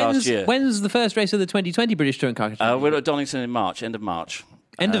this past year. When's the first race of the 2020 British Touring Car Championship? We're at Donington in March, end of March.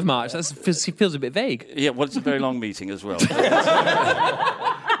 End of March? That feels a bit vague. Yeah, well, it's a very long meeting as well.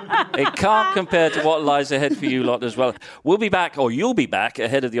 It can't compare to what lies ahead for you lot as well. We'll be back, or you'll be back,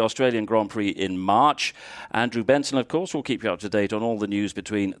 ahead of the Australian Grand Prix in March. Andrew Benson, of course, will keep you up to date on all the news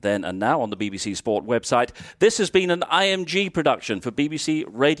between then and now on the BBC Sport website. This has been an IMG production for BBC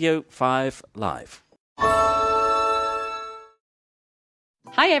Radio 5 Live.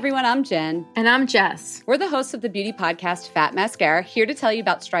 Hi everyone, I'm Jen. And I'm Jess. We're the hosts of the beauty podcast Fat Mascara, here to tell you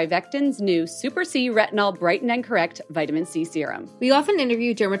about Strivectin's new Super C Retinol Brighten and Correct Vitamin C Serum. We often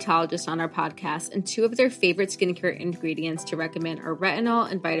interview dermatologists on our podcast, and 2 of their favorite skincare ingredients to recommend are retinol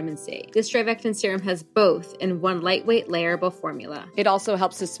and vitamin C. This Strivectin serum has both in one lightweight, layerable formula. It also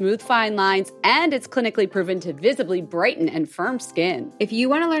helps to smooth fine lines, and it's clinically proven to visibly brighten and firm skin. If you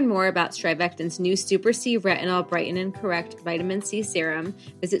want to learn more about Strivectin's new Super C Retinol Brighten and Correct Vitamin C Serum,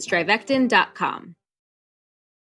 visit Strivectin.com.